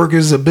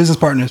co-workers or business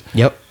partners.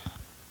 Yep.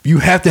 You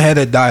have to have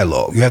that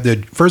dialogue. You have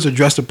to first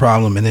address the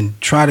problem and then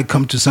try to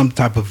come to some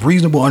type of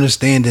reasonable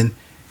understanding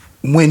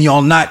when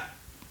y'all not.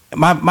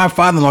 My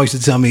father-in-law used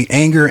to tell me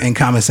anger and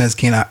common sense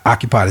cannot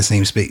occupy the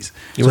same space.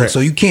 So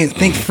you can't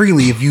think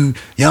freely if you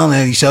yelling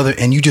at each other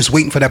and you just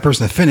waiting for that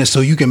person to finish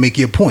so you can make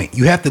your point.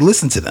 You have to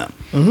listen to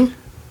them.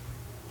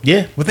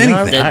 Yeah, with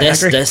anything.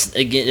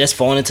 That's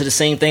falling into the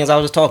same things I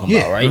was just talking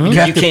about, right? You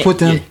have to put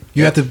them.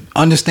 You have to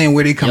understand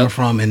where they're coming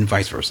from, and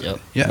vice versa.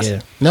 Yes.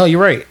 Yeah. No,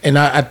 you're right, and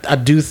I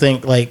do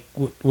think like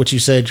what you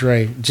said,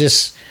 Dre.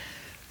 Just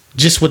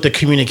with the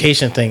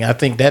communication thing, I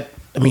think that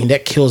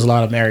kills a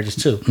lot of marriages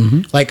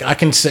too. Like I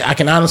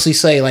can honestly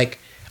say like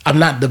I'm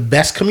not the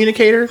best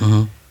communicator,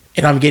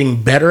 and I'm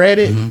getting better at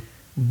it,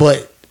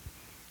 but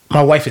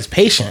my wife is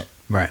patient.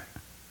 Right.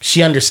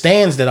 She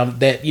understands that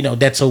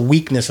that's a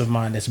weakness of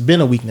mine. That's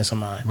been a weakness of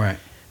mine. Right.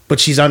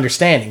 But she's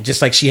understanding,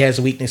 just like she has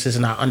weaknesses,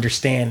 and I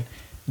understand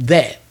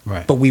that.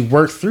 Right. But we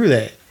work through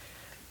that.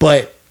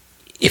 But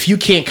if you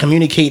can't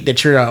communicate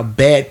that you're a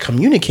bad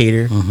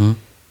communicator,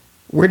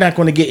 we're not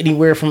going to get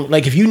anywhere from.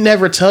 Like, if you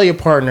never tell your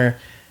partner,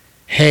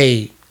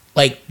 "Hey,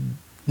 like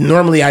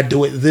normally I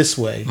do it this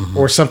way,"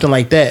 or something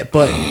like that,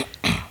 but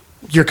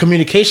your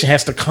communication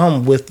has to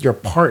come with your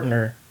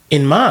partner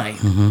in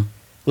mind.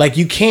 Like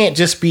you can't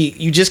just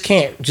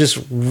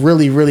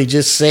really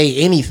just say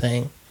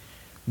anything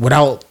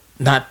without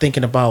not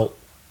thinking about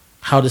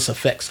how this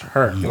affects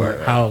her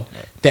or how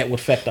that would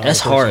affect the That's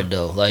hard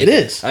though. Like it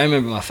is. I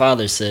remember my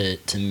father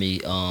said to me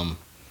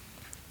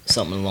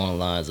something along the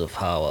lines of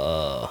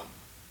how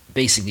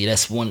basically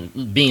that's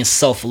being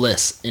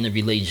selfless in a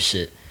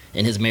relationship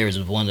in his marriage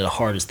is one of the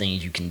hardest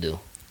things you can do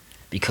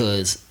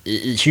because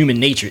human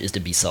nature is to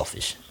be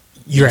selfish.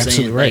 You're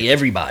absolutely right.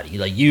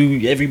 Like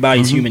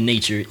everybody's human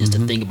nature is to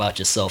think about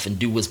yourself and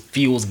do what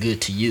feels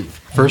good to you.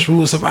 First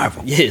rule of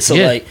survival. Yeah. So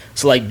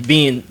like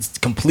being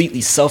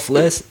completely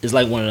selfless is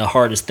like one of the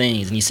hardest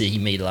things. And he said he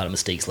made a lot of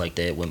mistakes like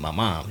that with my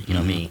mom. You know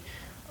what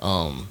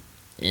I mean?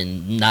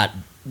 And not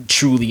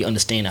truly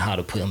understanding how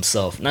to put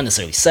himself not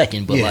necessarily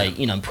second, but like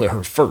put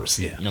her first.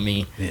 Yeah. You know what I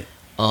mean? Yeah.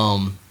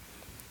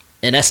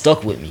 And that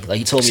stuck with me. Like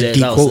he told me that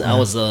I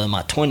was in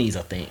my 20s,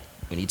 I think.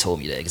 When he told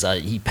me that, because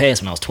he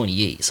passed when I was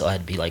 28, so I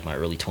had to be like my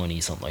early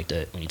 20s, something like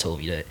that. When he told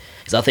me that,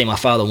 because I think my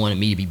father wanted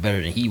me to be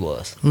better than he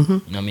was. You know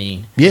what I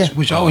mean? Yeah,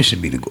 which always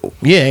should be the goal.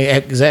 Yeah,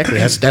 exactly.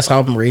 That's how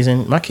I'm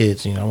raising my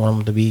kids. I want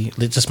them to be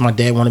just my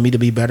dad wanted me to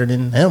be better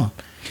than him.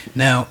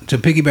 Now, to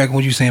piggyback on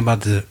what you're saying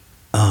about the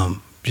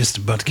just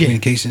about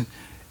the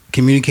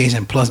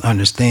communication plus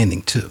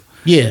understanding too.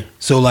 Yeah.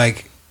 So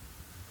like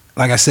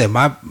I said,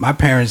 my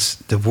parents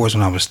divorced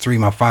when I was 3.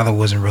 My father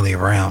wasn't really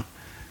around.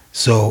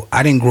 So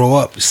I didn't grow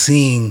up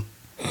seeing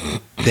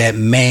that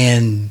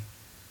man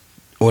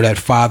or that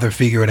father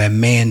figure or that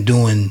man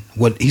doing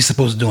what he's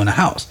supposed to do in the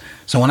house.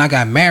 So when I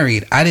got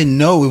married, I didn't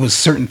know it was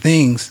certain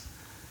things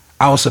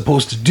I was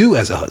supposed to do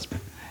as a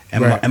husband.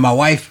 And my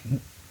wife,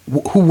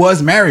 who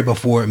was married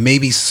before,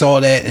 maybe saw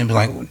that and was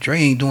like, well, Dre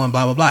ain't doing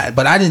blah, blah, blah.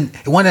 But I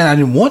didn't want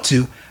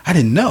to, I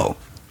didn't know.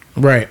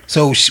 Right.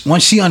 So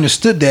once she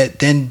understood that,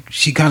 then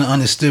she kind of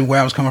understood where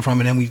I was coming from.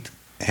 And then we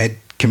had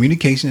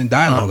communication and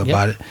dialogue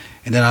about it.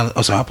 And then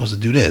I'm supposed to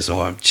do this,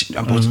 or I'm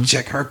supposed to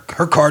check her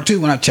car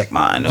too when I check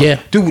mine. Or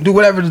do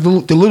whatever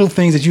the little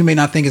things that you may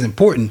not think is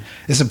important.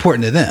 It's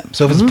important to them.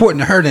 So if it's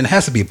important to her, then it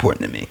has to be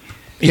important to me.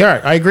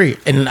 Yeah, I agree.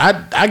 And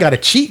I got a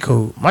cheat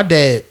code. My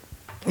dad,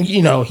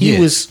 he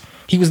was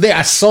there.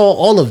 I saw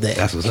all of that.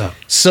 That's what's up.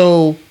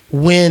 So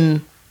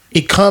when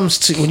it comes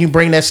to when you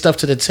bring that stuff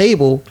to the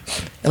table,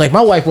 and like my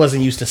wife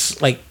wasn't used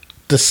to like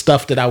the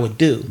stuff that I would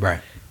do.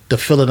 Right. The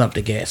filling up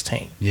the gas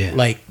tank,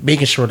 like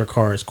making sure the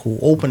car is cool,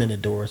 opening the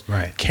doors,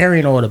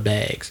 carrying all the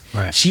bags.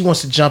 Right. She wants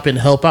to jump in and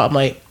help out. I'm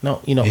like,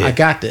 no, I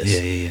got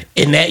this.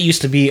 And that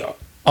used to be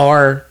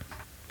our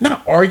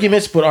not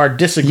arguments, but our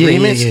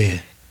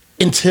disagreements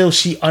until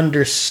she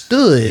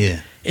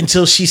understood,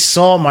 until she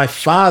saw my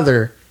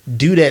father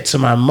do that to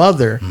my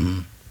mother.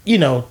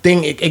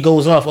 It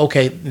goes off.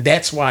 Okay,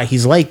 that's why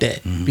he's like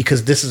that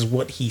because this is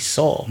what he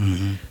saw.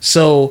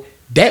 So.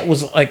 That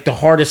was like the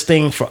hardest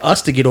thing for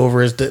us to get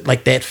over is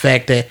that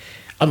fact that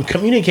I'm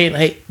communicating.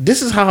 Hey,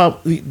 this is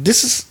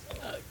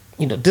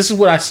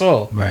what I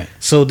saw. Right.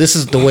 So this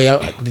is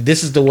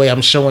the way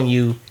I'm showing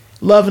you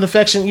love and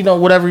affection.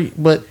 Whatever.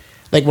 But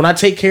like when I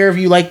take care of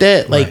you like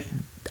that, like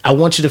I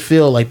want you to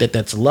feel like that.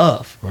 That's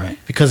love. Right.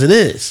 Because it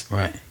is.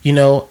 Right.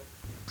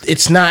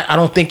 It's not. I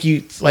don't think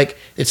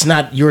it's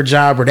not your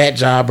job or that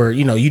job or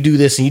you do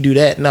this and you do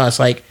that. No, it's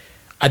like.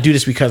 I do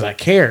this because I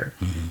care.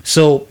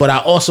 So, but I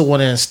also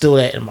want to instill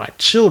that in my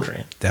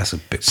children. That's a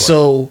big part.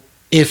 So,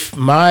 if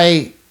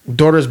my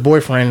daughter's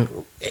boyfriend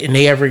and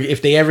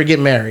if they ever get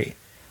married,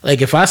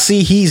 like if I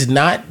see he's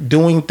not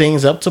doing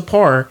things up to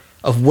par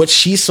of what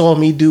she saw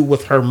me do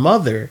with her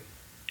mother,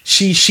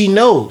 she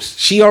knows.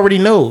 She already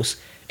knows.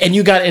 And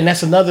and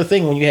that's another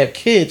thing when you have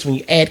kids, when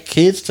you add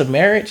kids to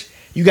marriage,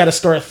 you got to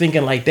start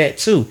thinking like that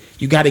too.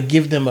 You got to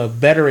give them a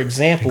better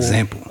example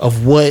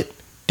of what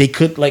they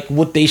could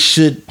what they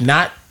should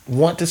not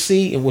want to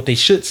see and what they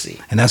should see.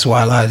 And that's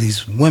why a lot of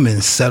these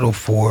women settle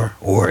for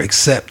or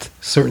accept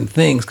certain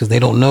things because they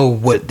don't know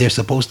what they're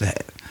supposed to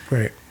have.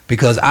 Right.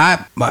 Because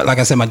like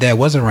I said, my dad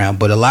wasn't around,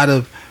 but a lot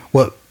of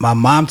what my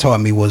mom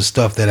taught me was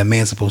stuff that a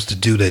man's supposed to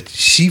do that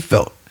she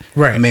felt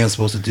a man was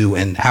supposed to do.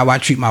 And how I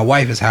treat my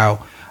wife is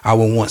how I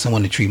would want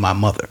someone to treat my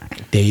mother.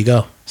 There you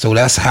go. So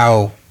that's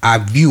how I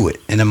view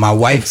it. And then my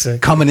wife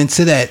coming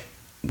into that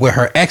where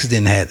her ex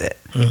didn't have that.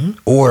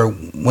 Or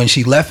when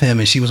she left him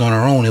and she was on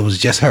her own, it was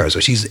just her. So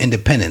she's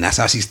independent. That's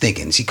how she's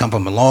thinking. She come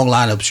from a long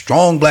line of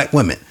strong black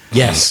women.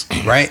 Yes.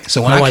 Right?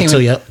 So when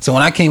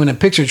I came in the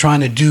picture trying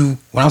to do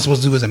what I'm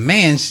supposed to do as a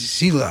man,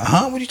 she like,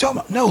 what are you talking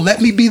about? No,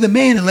 let me be the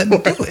man and let me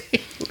do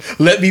it.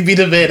 Let me be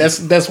the man.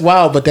 That's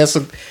wild, but that's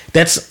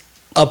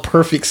a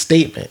perfect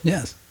statement.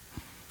 Yes.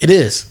 It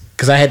is.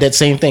 Because I had that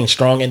same thing,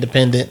 strong,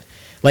 independent.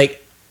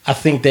 Like, I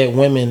think that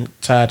women,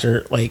 Todd,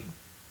 are like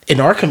in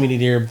our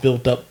community are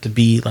built up to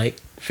be like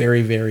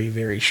very, very,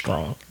 very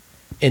strong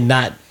and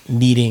not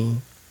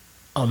needing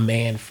a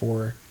man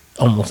for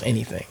almost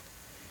anything.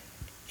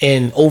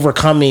 And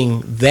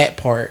overcoming that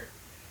part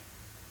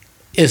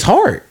is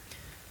hard.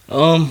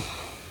 So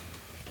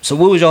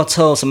what would y'all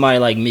tell somebody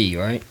like me,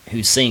 right,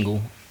 who's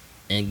single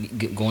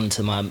and going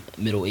into my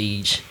middle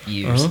age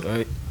years,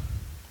 right,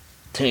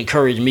 to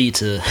encourage me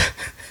to...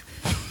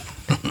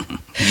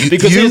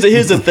 Because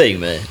here's the thing,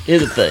 man.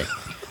 Here's the thing.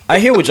 I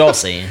hear what y'all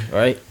saying,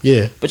 right?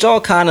 Yeah. But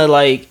y'all kind of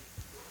like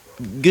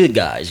good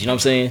guys. You know what I'm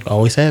saying?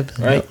 Always have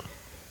been, right?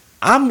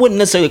 I wouldn't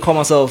necessarily call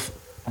myself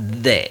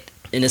that,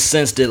 in the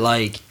sense that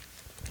like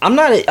I'm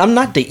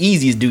not the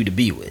easiest dude to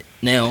be with.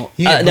 Now,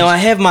 I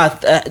have my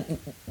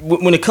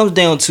when it comes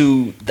down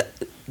to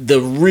the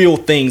real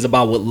things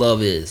about what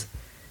love is,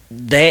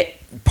 that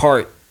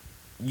part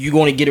you're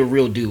going to get a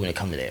real dude when it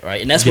comes to that, right?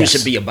 And that's what it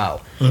should be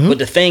about. Mm-hmm. But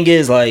the thing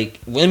is,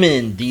 like,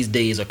 women these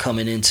days are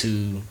coming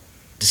into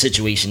the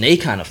situation, they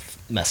kind of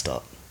messed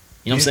up.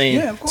 You know what I'm saying?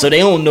 Yeah, so they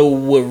don't know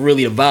what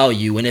really the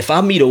value. And if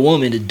I meet a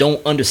woman that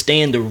don't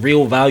understand the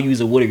real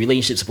values of what a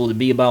relationship's supposed to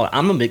be about,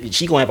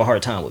 she gonna have a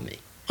hard time with me.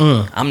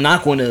 I'm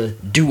not gonna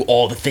do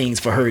all the things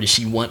for her that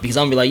she want, because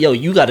I'm gonna be like, yo,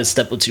 you gotta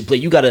step up to your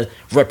plate. You gotta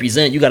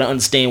represent. You gotta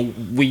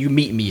understand where you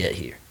meet me at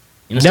here.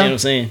 You understand what I'm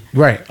saying?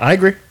 Right. I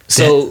agree.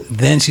 So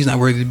then she's not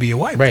worthy to be your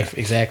wife. Right.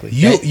 Exactly.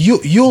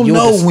 You'll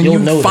know when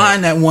you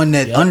find that one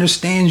that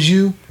understands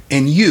you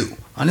and you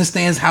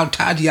understands how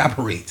Taji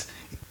operates.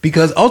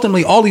 Because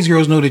ultimately, all these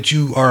girls know that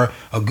you are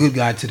a good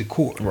guy to the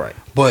core. Right.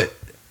 But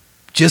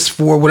just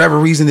for whatever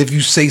reason, if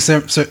you say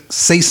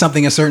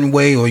something a certain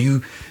way, or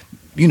you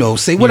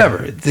say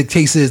whatever the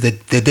case is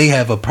that they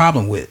have a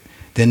problem with,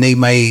 then they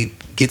may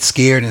get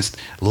scared and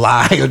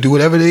lie or do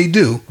whatever they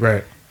do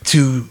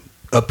to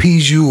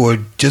appease you or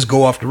just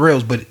go off the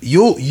rails. But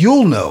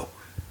you'll know.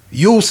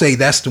 You'll say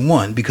that's the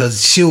one,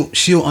 because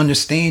she'll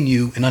understand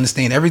you and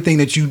understand everything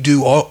that you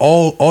do,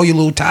 all your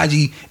little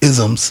Taji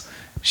isms.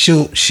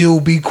 She'll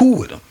be cool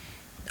with them.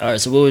 All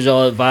right, so what would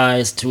y'all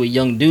advise to a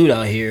young dude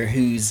out here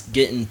who's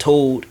getting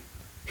told,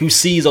 who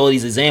sees all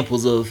these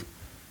examples of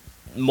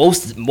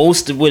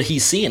most of what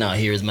he's seeing out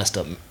here is messed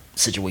up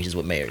situations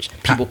with marriage?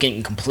 People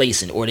getting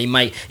complacent, or they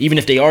might, even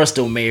if they are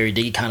still married,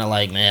 they kind of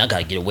like, man, I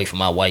gotta get away from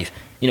my wife,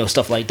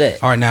 stuff like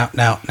that. All right,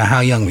 now,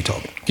 how young we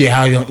talking? Yeah,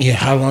 how young? Yeah,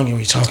 how long are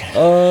we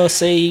talking?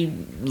 Say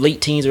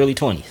late teens, early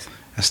 20s.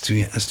 That's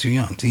too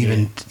young to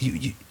even.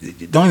 You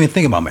don't even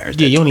think about marriage.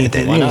 Yeah, you don't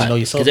even know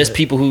yourself. Because there's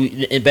people who,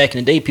 back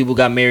in the day, people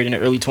got married in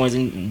their early 20s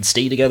and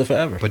stayed together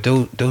forever. But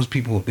those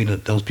people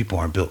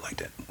aren't built like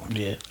that.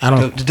 Yeah, I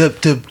don't.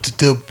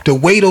 The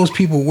way those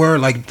people were,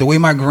 like the way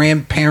my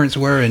grandparents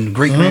were and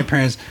great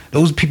grandparents,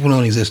 those people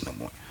don't exist no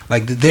more.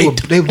 Like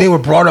they were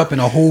brought up in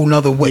a whole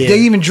nother way. Yeah. They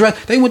even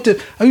dressed. They went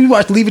to. I mean, you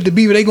watch Leave It to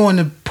Beaver. They go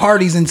into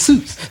parties in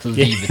suits.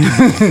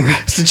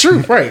 It's the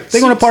truth, right?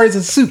 They go to parties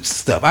in suits and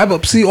stuff.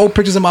 I see old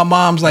pictures of my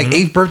mom's like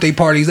 8th birthday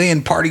parties. They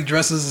in party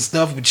dresses and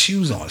stuff with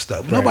shoes on and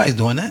stuff. Right. Nobody's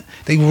doing that.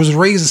 They was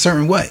raised a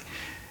certain way.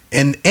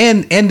 And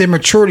their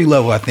maturity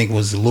level, I think,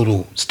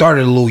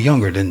 started a little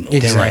younger than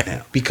right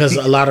now. Because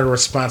a lot of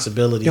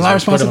responsibilities. A lot of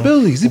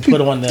responsibilities. These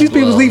people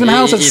leaving the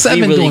house at 7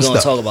 doing really stuff.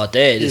 If talk about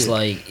that, it's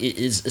like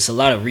it's a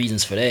lot of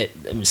reasons for that.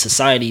 I mean,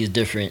 society is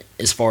different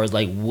as far as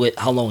like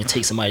how long it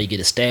takes somebody to get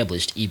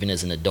established, even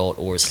as an adult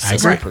or a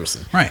successful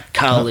person. Right.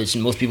 College,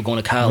 and most people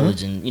going to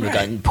college and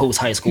gotten post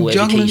high school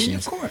education.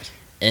 Of course.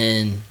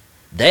 And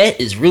that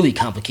is really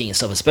complicating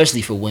stuff,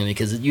 especially for women,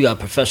 because you got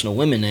professional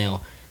women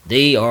now.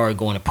 They are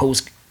going to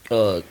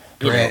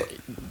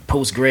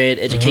post-grad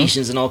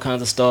educations and all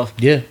kinds of stuff.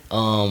 Yeah.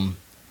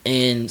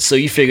 And so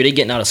you figure they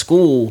getting out of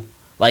school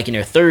like in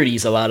their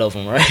 30s, a lot of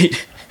them,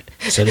 right?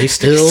 So they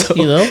still,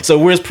 So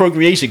where's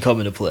procreation come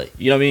into play?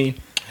 You know what I mean?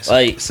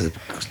 That's a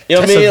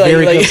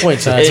very good point,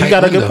 Ty. You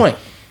got a good point.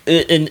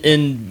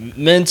 And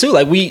men too.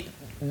 Like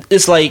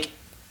it's like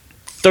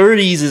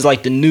 30s is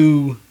like the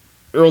new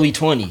early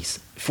 20s.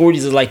 40s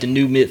is like the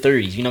new mid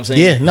 30s. You know what I'm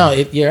saying? Yeah. No.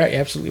 You're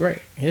absolutely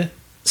right. Yeah.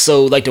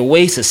 So, like, the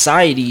way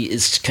society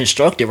is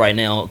constructed right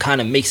now kind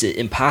of makes it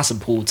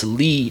impossible to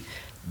lead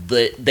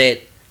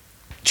that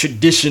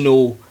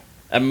traditional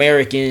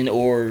American,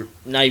 or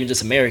not even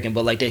just American,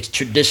 but like that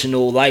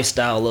traditional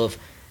lifestyle of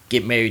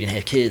get married and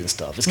have kids and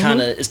stuff. It's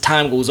kind of, as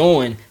time goes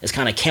on, it's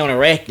kind of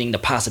counteracting the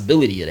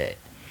possibility of that.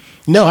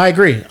 No, I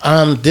agree.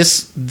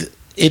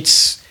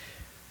 It's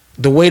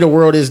the way the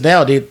world is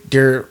now.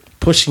 They're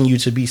pushing you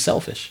to be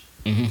selfish.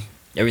 Mm-hmm.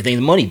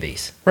 Everything's money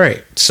based.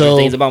 Right. So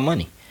everything's about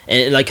money.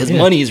 And like, because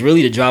money is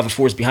really the driving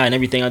force behind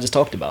everything I just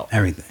talked about.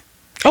 Everything.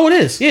 Oh, it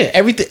is. Yeah,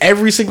 everything,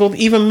 every single,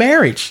 even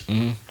marriage.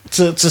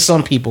 To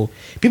some people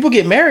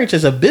get marriage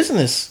as a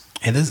business.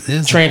 And this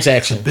is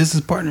transaction, a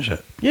business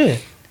partnership. Yeah.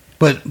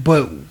 But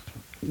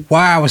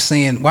why I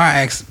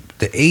asked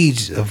the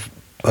age of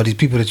these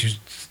people that you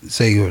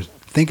say are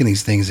thinking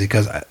these things,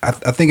 because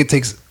I think it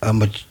takes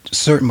a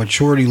certain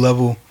maturity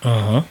level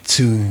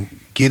to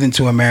get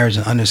into a marriage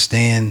and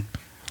understand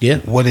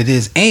what it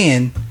is.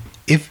 And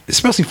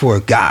especially for a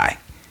guy,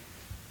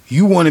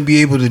 you want to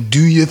be able to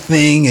do your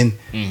thing and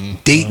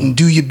date and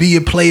be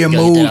your player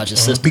mode,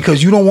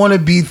 because you don't want to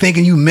be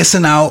thinking you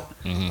missing out.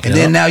 And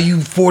then now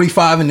you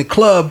 45 in the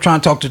club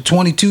trying to talk to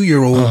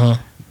 22-year-old,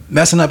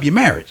 messing up your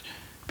marriage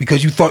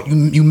because you thought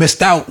you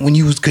missed out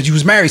because you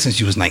was married since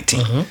you was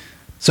 19.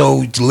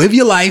 So to live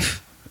your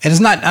life, and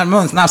I'm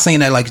not saying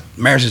that like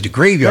marriage is the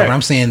graveyard, but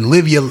I'm saying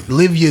live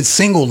your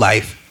single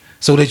life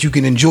so that you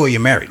can enjoy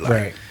your married life.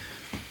 Right.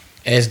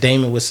 As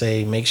Damon would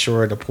say, make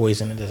sure the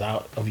poison is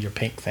out of your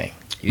pink thing.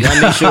 You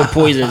gotta make sure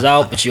poison is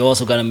out, but you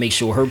also gotta make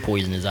sure her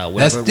poison is out.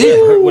 Whatever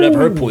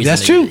her poison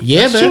That's is. true.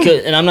 Yeah, That's man. true.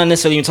 And I'm not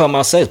necessarily even talking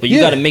about sex, but you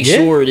gotta make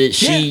sure that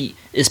she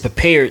is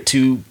prepared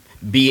to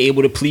be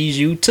able to please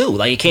you too.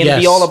 Like it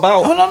can't be all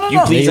about you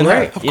pleasing her.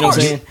 Right. You know what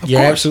I'm saying?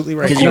 You're absolutely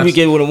right. Because you can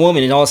get with a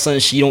woman and all of a sudden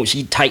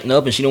she tighten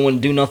up and she don't want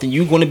to do nothing.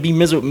 You're going to be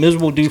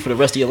miserable dude for the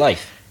rest of your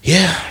life.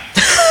 Yeah.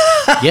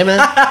 Yeah, man.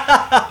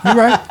 You're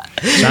right.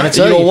 Trying to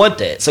So tell you don't want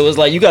that. So it's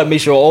like you got to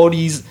make sure all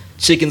these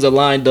chickens are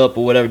lined up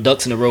or whatever,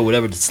 ducks in a row,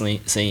 whatever the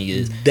saying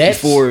is,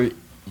 before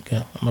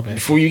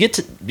you get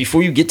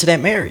to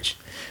that marriage.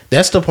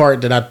 That's the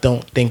part that I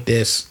don't think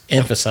that's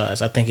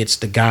emphasized. I think it's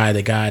the guy.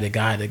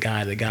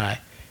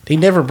 They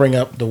never bring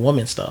up the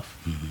woman stuff.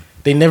 Mm-hmm.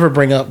 They never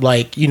bring up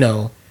like, you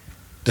know,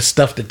 the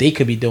stuff that they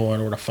could be doing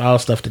or the foul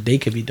stuff that they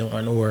could be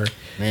doing or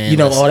man, you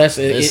know,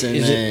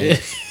 man.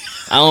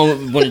 I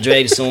don't want to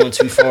drag this on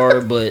too far,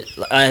 but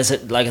like I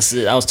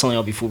said, I was telling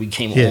y'all before we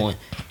came on,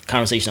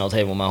 conversation I was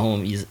having with my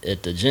homies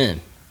at the gym,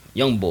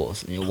 young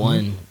boys. You know,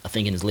 one I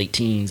think in his late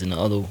teens and the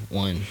other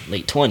one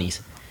late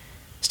 20s.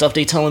 Stuff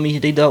they telling me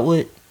they dealt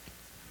with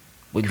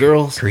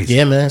girls. Crazy.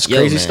 Yeah, man, it's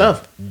crazy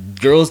stuff.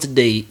 Girls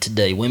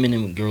today, women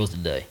and girls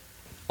today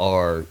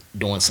are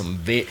doing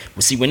some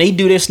see when they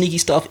do their sneaky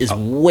stuff is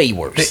way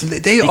worse.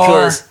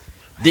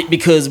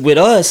 Because with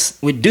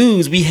us, with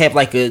dudes, we have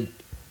like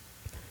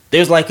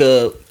there's like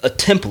a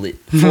template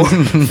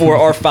for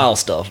our foul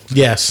stuff.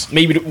 Yes.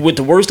 Maybe with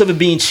the worst of it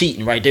being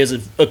cheating, right? There's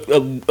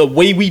a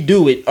way we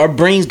do it. Our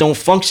brains don't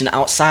function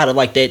outside of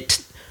like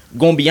that,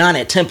 going beyond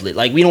that template.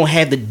 Like we don't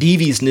have the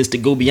deviousness to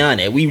go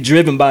beyond that. We're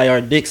driven by our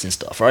dicks and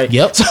stuff, right?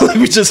 Yep. So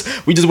we just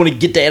want to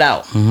get that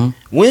out.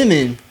 Mm-hmm.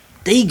 Women,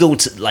 they go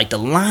to like the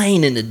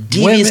line and the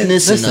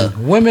deviousness.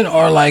 Women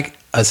are like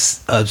a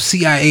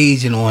CIA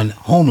agent on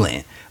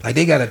Homeland. Like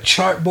they got a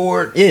chart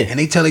board, and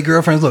they tell their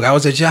girlfriends, "Look, I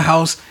was at your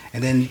house,"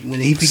 and then when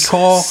he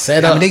call,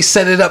 they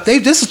set it up.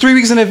 This is 3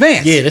 weeks in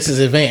advance. Yeah, this is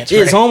advanced.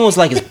 Right? It's almost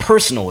like it's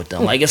personal with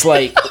them. Like it's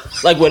like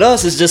with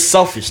us, it's just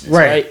selfishness,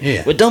 right?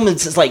 Yeah. With them,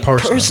 it's like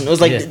personal.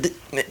 It's like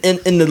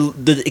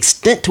the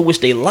extent to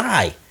which they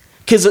lie,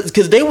 because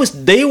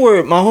they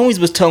were my homies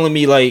was telling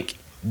me like.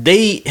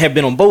 They have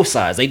been on both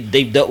sides.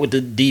 They've dealt with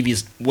the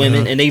devious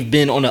women, and they've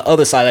been on the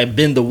other side. I've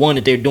been the one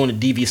that they're doing the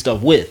devious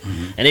stuff with,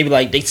 and they be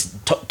like, they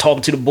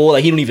talking to the boy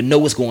like he don't even know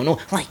what's going on.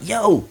 I'm like,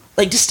 yo,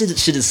 like this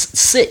shit is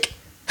sick.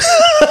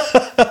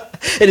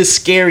 It is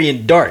scary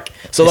and dark.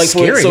 So it's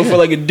like for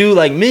like a dude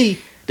like me,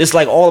 it's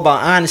like all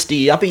about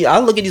honesty. I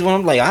look at these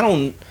women, I'm like, I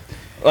don't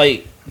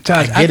like.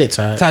 Todd, I get it,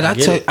 Todd.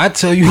 I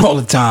tell you all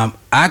the time,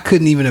 I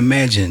couldn't even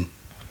imagine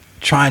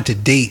trying to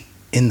date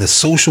in the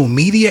social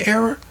media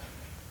era.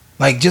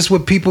 Like just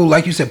with people,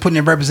 like you said, putting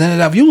their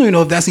representative, you don't even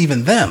know if that's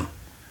even them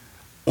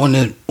on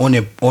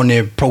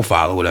their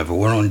profile or whatever,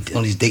 or on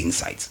these dating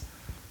sites.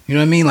 You know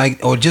what I mean?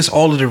 Like, or just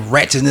all of the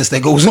ratchetness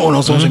that goes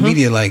on social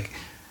media. Like,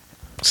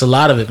 it's a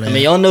lot of it, man. I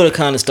mean, y'all know the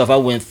kind of stuff I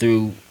went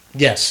through.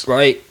 Yes.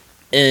 Right?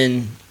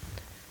 And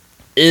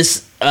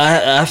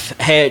I've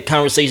had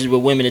conversations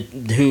with women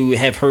who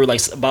have heard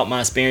like about my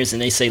experience, and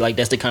they say like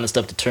that's the kind of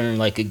stuff to turn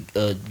like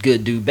a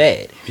good dude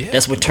bad. Yeah.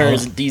 That's what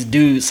turns some of these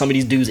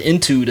dudes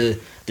into the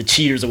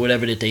cheaters or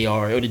whatever that they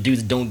are, or the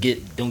dudes that don't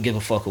give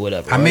a fuck or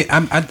whatever. Right?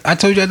 I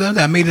told you that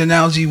I made an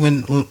analogy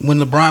when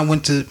LeBron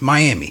went to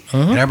Miami,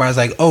 and everybody's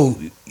like, "Oh,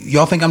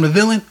 y'all think I'm the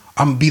villain?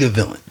 I'm gonna be the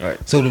villain." Right.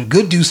 So the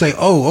good dudes say,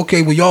 "Oh,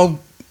 okay, well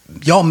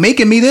y'all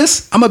making me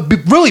this? I'm gonna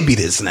really be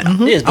this now.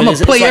 Yes, I'm gonna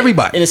play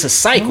everybody." And it's a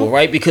cycle,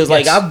 right? Because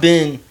like I've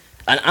been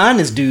an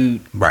honest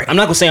dude. Right. I'm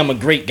not gonna say I'm a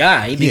great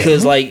guy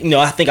because like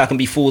I think I can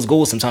be fool's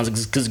gold sometimes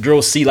because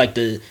girls see like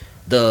the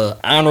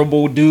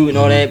honorable dude and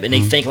all that, and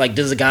they think like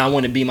this is a guy I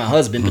want to be my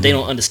husband, but they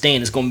don't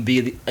understand it's gonna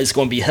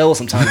be hell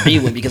sometimes to be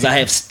with because I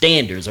have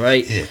standards,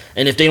 right? Yeah.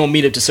 And if they don't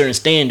meet up to certain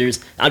standards,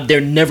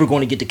 they're never going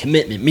to get the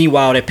commitment.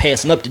 Meanwhile, they're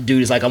passing up the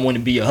dude is like I want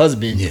to be your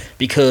husband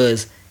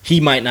because he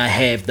might not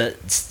have the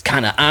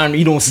kind of honor.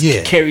 You don't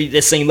carry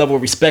that same level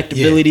of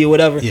respectability or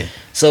whatever. Yeah.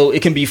 So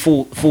it can be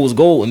fool's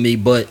gold with me,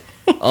 but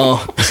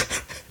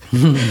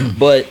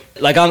but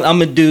like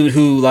I'm a dude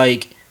who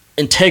like.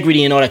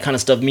 Integrity and all that kind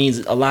of stuff means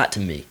a lot to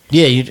me.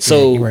 Yeah,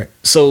 you're right.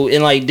 So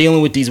in like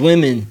dealing with these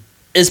women,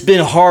 it's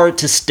been hard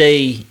to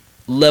stay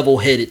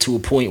level-headed to a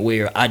point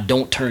where I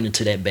don't turn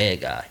into that bad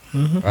guy,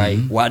 right?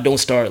 Where I don't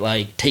start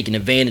like taking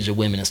advantage of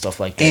women and stuff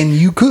like that. And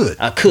you could.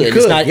 I could.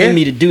 It's not in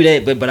me to do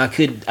that, but I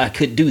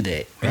could do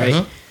that,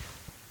 right?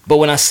 But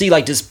when I see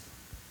like this,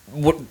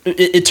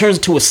 it turns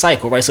into a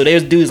cycle, right? So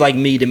there's dudes like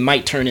me that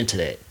might turn into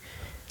that.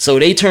 So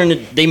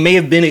they may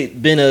have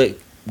been a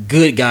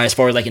good guy as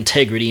far as like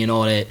integrity and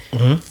all that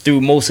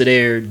through most of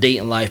their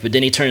dating life, but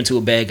then they turn into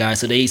a bad guy,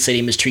 so they say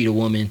they mistreat a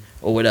woman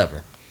or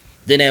whatever.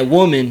 Then that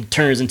woman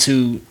turns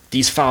into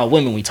these foul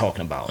women we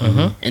talking about,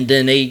 and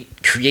then they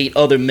create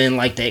other men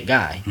like that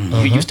guy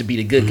who used to be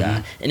the good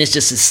guy, and it's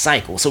just a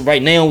cycle. So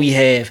right now we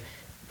have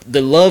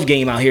the love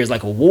game out here is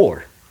like a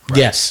war. Right?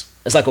 Yes,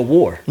 it's like a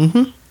war,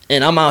 and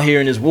I'm out here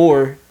in this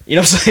war. You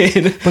know what I'm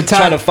saying? But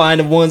trying to find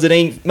the ones that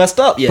ain't messed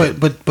up yet.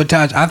 But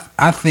Taj,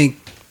 I think.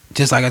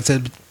 Just like I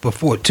said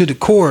before, to the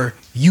core,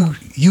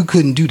 you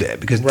couldn't do that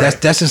because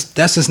that's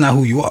just not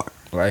who you are.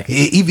 Right.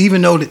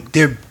 Even though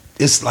they're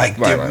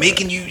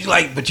making you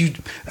like, but you,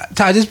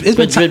 Todd,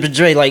 but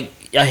Dre, like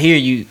I hear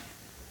you.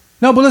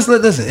 No, but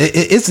listen.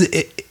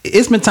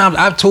 It's been times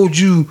I've told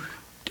you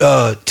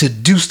to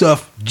do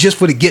stuff just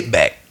for the get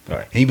back,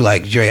 right? And you be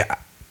like, Dre,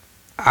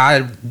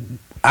 I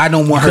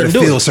don't want her to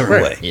feel a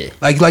certain way. Yeah.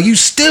 Like you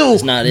still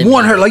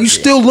want her, like you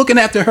still looking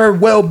after her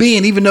well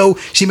being, even though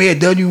she may have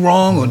done you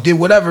wrong or did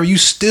whatever. You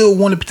still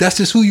want to. That's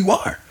just who you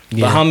are.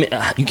 Yeah. But how many,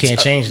 you can't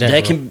change that.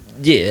 That can,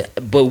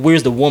 but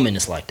where's the woman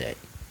that's like that?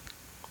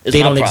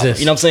 They don't exist.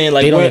 You know what I'm saying?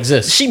 Like they don't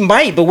exist. She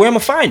might, but where am I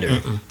find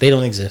her? They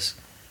don't exist.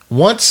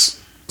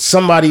 Once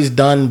somebody's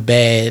done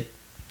bad,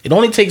 it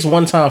only takes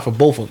one time for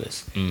both of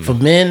us, for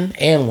men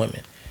and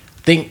women.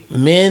 I think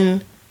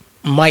men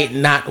might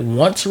not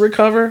want to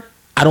recover.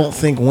 I don't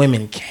think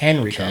women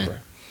can recover.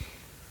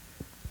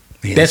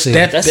 Yeah, that's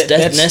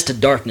the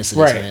darkness of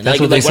this, man. That's like,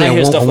 what they say. A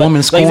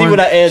woman scorned. Like when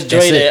I asked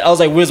Dre that, I was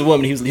like, "Where's the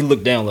woman?" He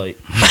looked down like,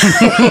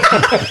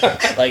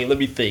 like let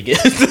me think. You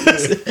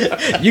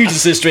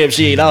just said straight up,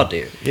 she ain't out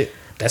there. Yeah,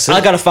 that's it. I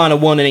gotta find a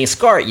one that ain't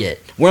scarred yet.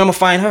 Where am I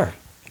find her?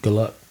 Good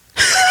luck.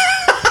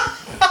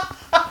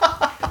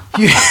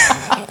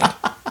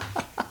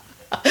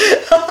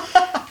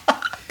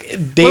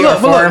 They are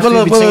far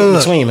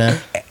between, man.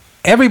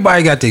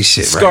 Everybody got their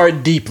shit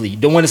scarred deeply.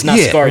 The one that's not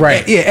scarred,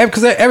 right? Yeah,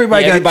 because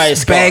everybody got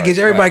baggage.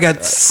 Everybody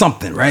got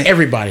something, right?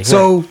 Everybody.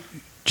 So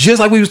just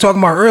like we was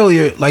talking about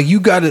earlier, like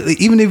you got to,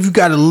 even if you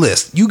got a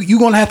list, you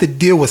gonna have to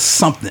deal with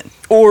something,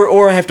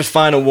 or I have to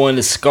find a one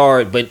that's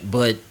scarred, but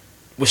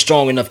was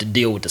strong enough to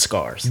deal with the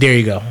scars. There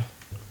you go.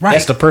 Right,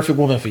 that's the perfect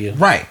woman for you.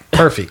 Right,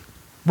 perfect.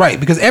 Right,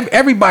 because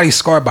everybody's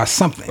scarred by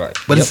something. Right,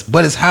 but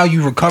it's how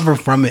you recover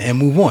from it and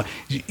move on.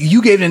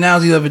 You gave an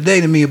analogy the other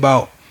day to me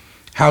about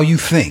how you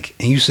think,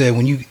 and you said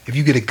if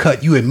you get a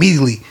cut, you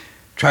immediately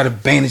try to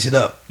bandage it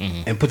up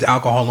and put the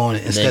alcohol on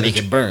it instead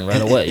of burn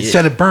right away.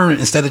 Instead of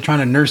trying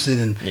to nurse it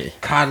and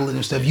coddle it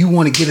and stuff, you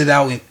want to get it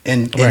out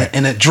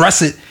and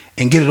address it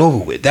and get it over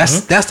with.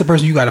 That's the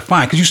person you got to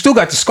find, because you still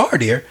got the scar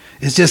there.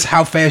 It's just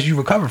how fast you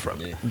recover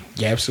from it.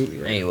 Yeah, absolutely.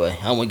 Right. Anyway,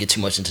 I don't want to get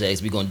too much into that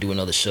because we're gonna do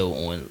another show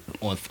on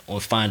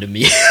finding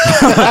me,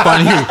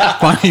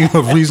 finding you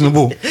a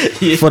reasonable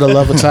for the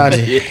love of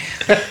Taji.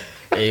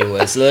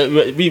 Anyway, so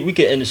we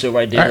can end the show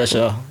right there. Unless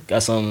y'all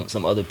got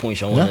some other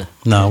points y'all want to.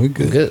 No, we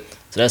good.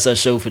 So that's our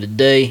show for the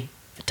day.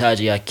 For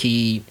Taji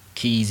Akib,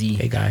 Keezy.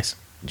 Hey guys.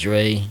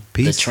 Dre.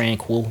 Peace. The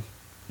Tranquil.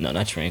 No,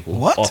 not Tranquil.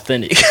 What?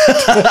 Authentic.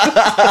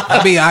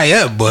 I mean, I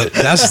am, but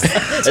this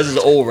is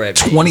an old rap.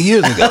 20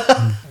 years ago.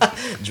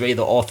 Dre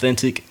the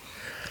Authentic.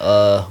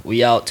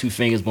 We out. 2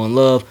 Fingers, 1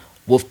 Love.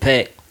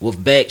 Wolfpack,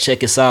 Wolfback.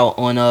 Check us out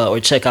on or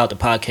check out the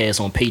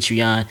podcast on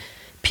Patreon.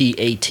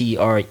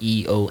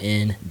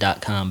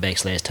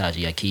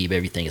 patreon.com/Taji Akib.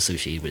 Everything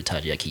associated with the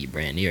Taji Akib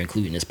brand there,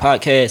 including this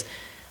podcast.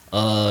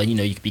 You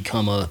can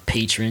become a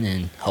patron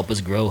and help us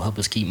grow, help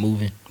us keep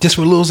moving. Just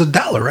for a little as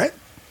 $1, right?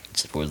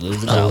 Just for as little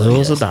as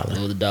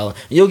 $1.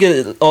 You'll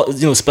get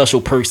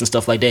special perks and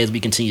stuff like that as we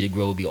continue to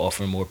grow. We'll be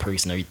offering more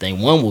perks and everything.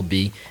 One will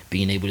be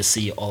being able to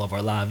see all of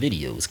our live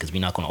videos, because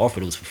we're not going to offer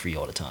those for free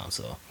all the time.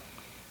 So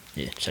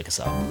yeah, check us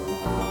out.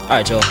 All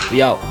right, y'all,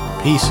 we out.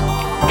 Peace.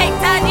 Hey,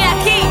 Taji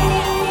Akib,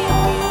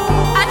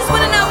 I just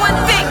want to know one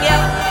thing, yo.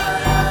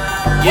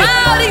 Why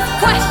all these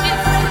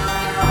questions?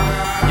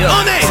 Yo,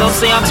 some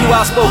say I'm too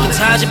outspoken,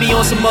 Taji be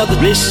on some other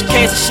bitch.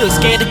 Cats and shook,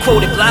 scared to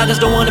quote it, bloggers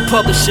don't want to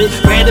publish it.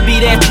 Rather be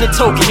that than a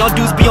token, y'all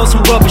dudes be on some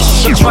rubbish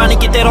shit. I'm trying to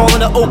get that all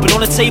in the open, on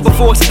the table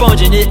before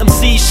expunging it.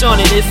 MC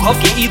shunning it, fuck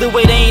it, either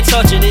way they ain't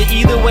touching it.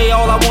 Either way,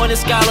 all I want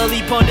is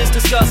scholarly pundits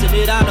discussing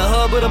it. I'm the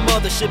hub of the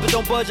mothership, but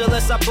don't budge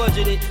unless I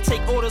budget it.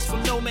 Take orders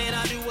from no man,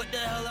 I do what the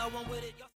hell I want with it.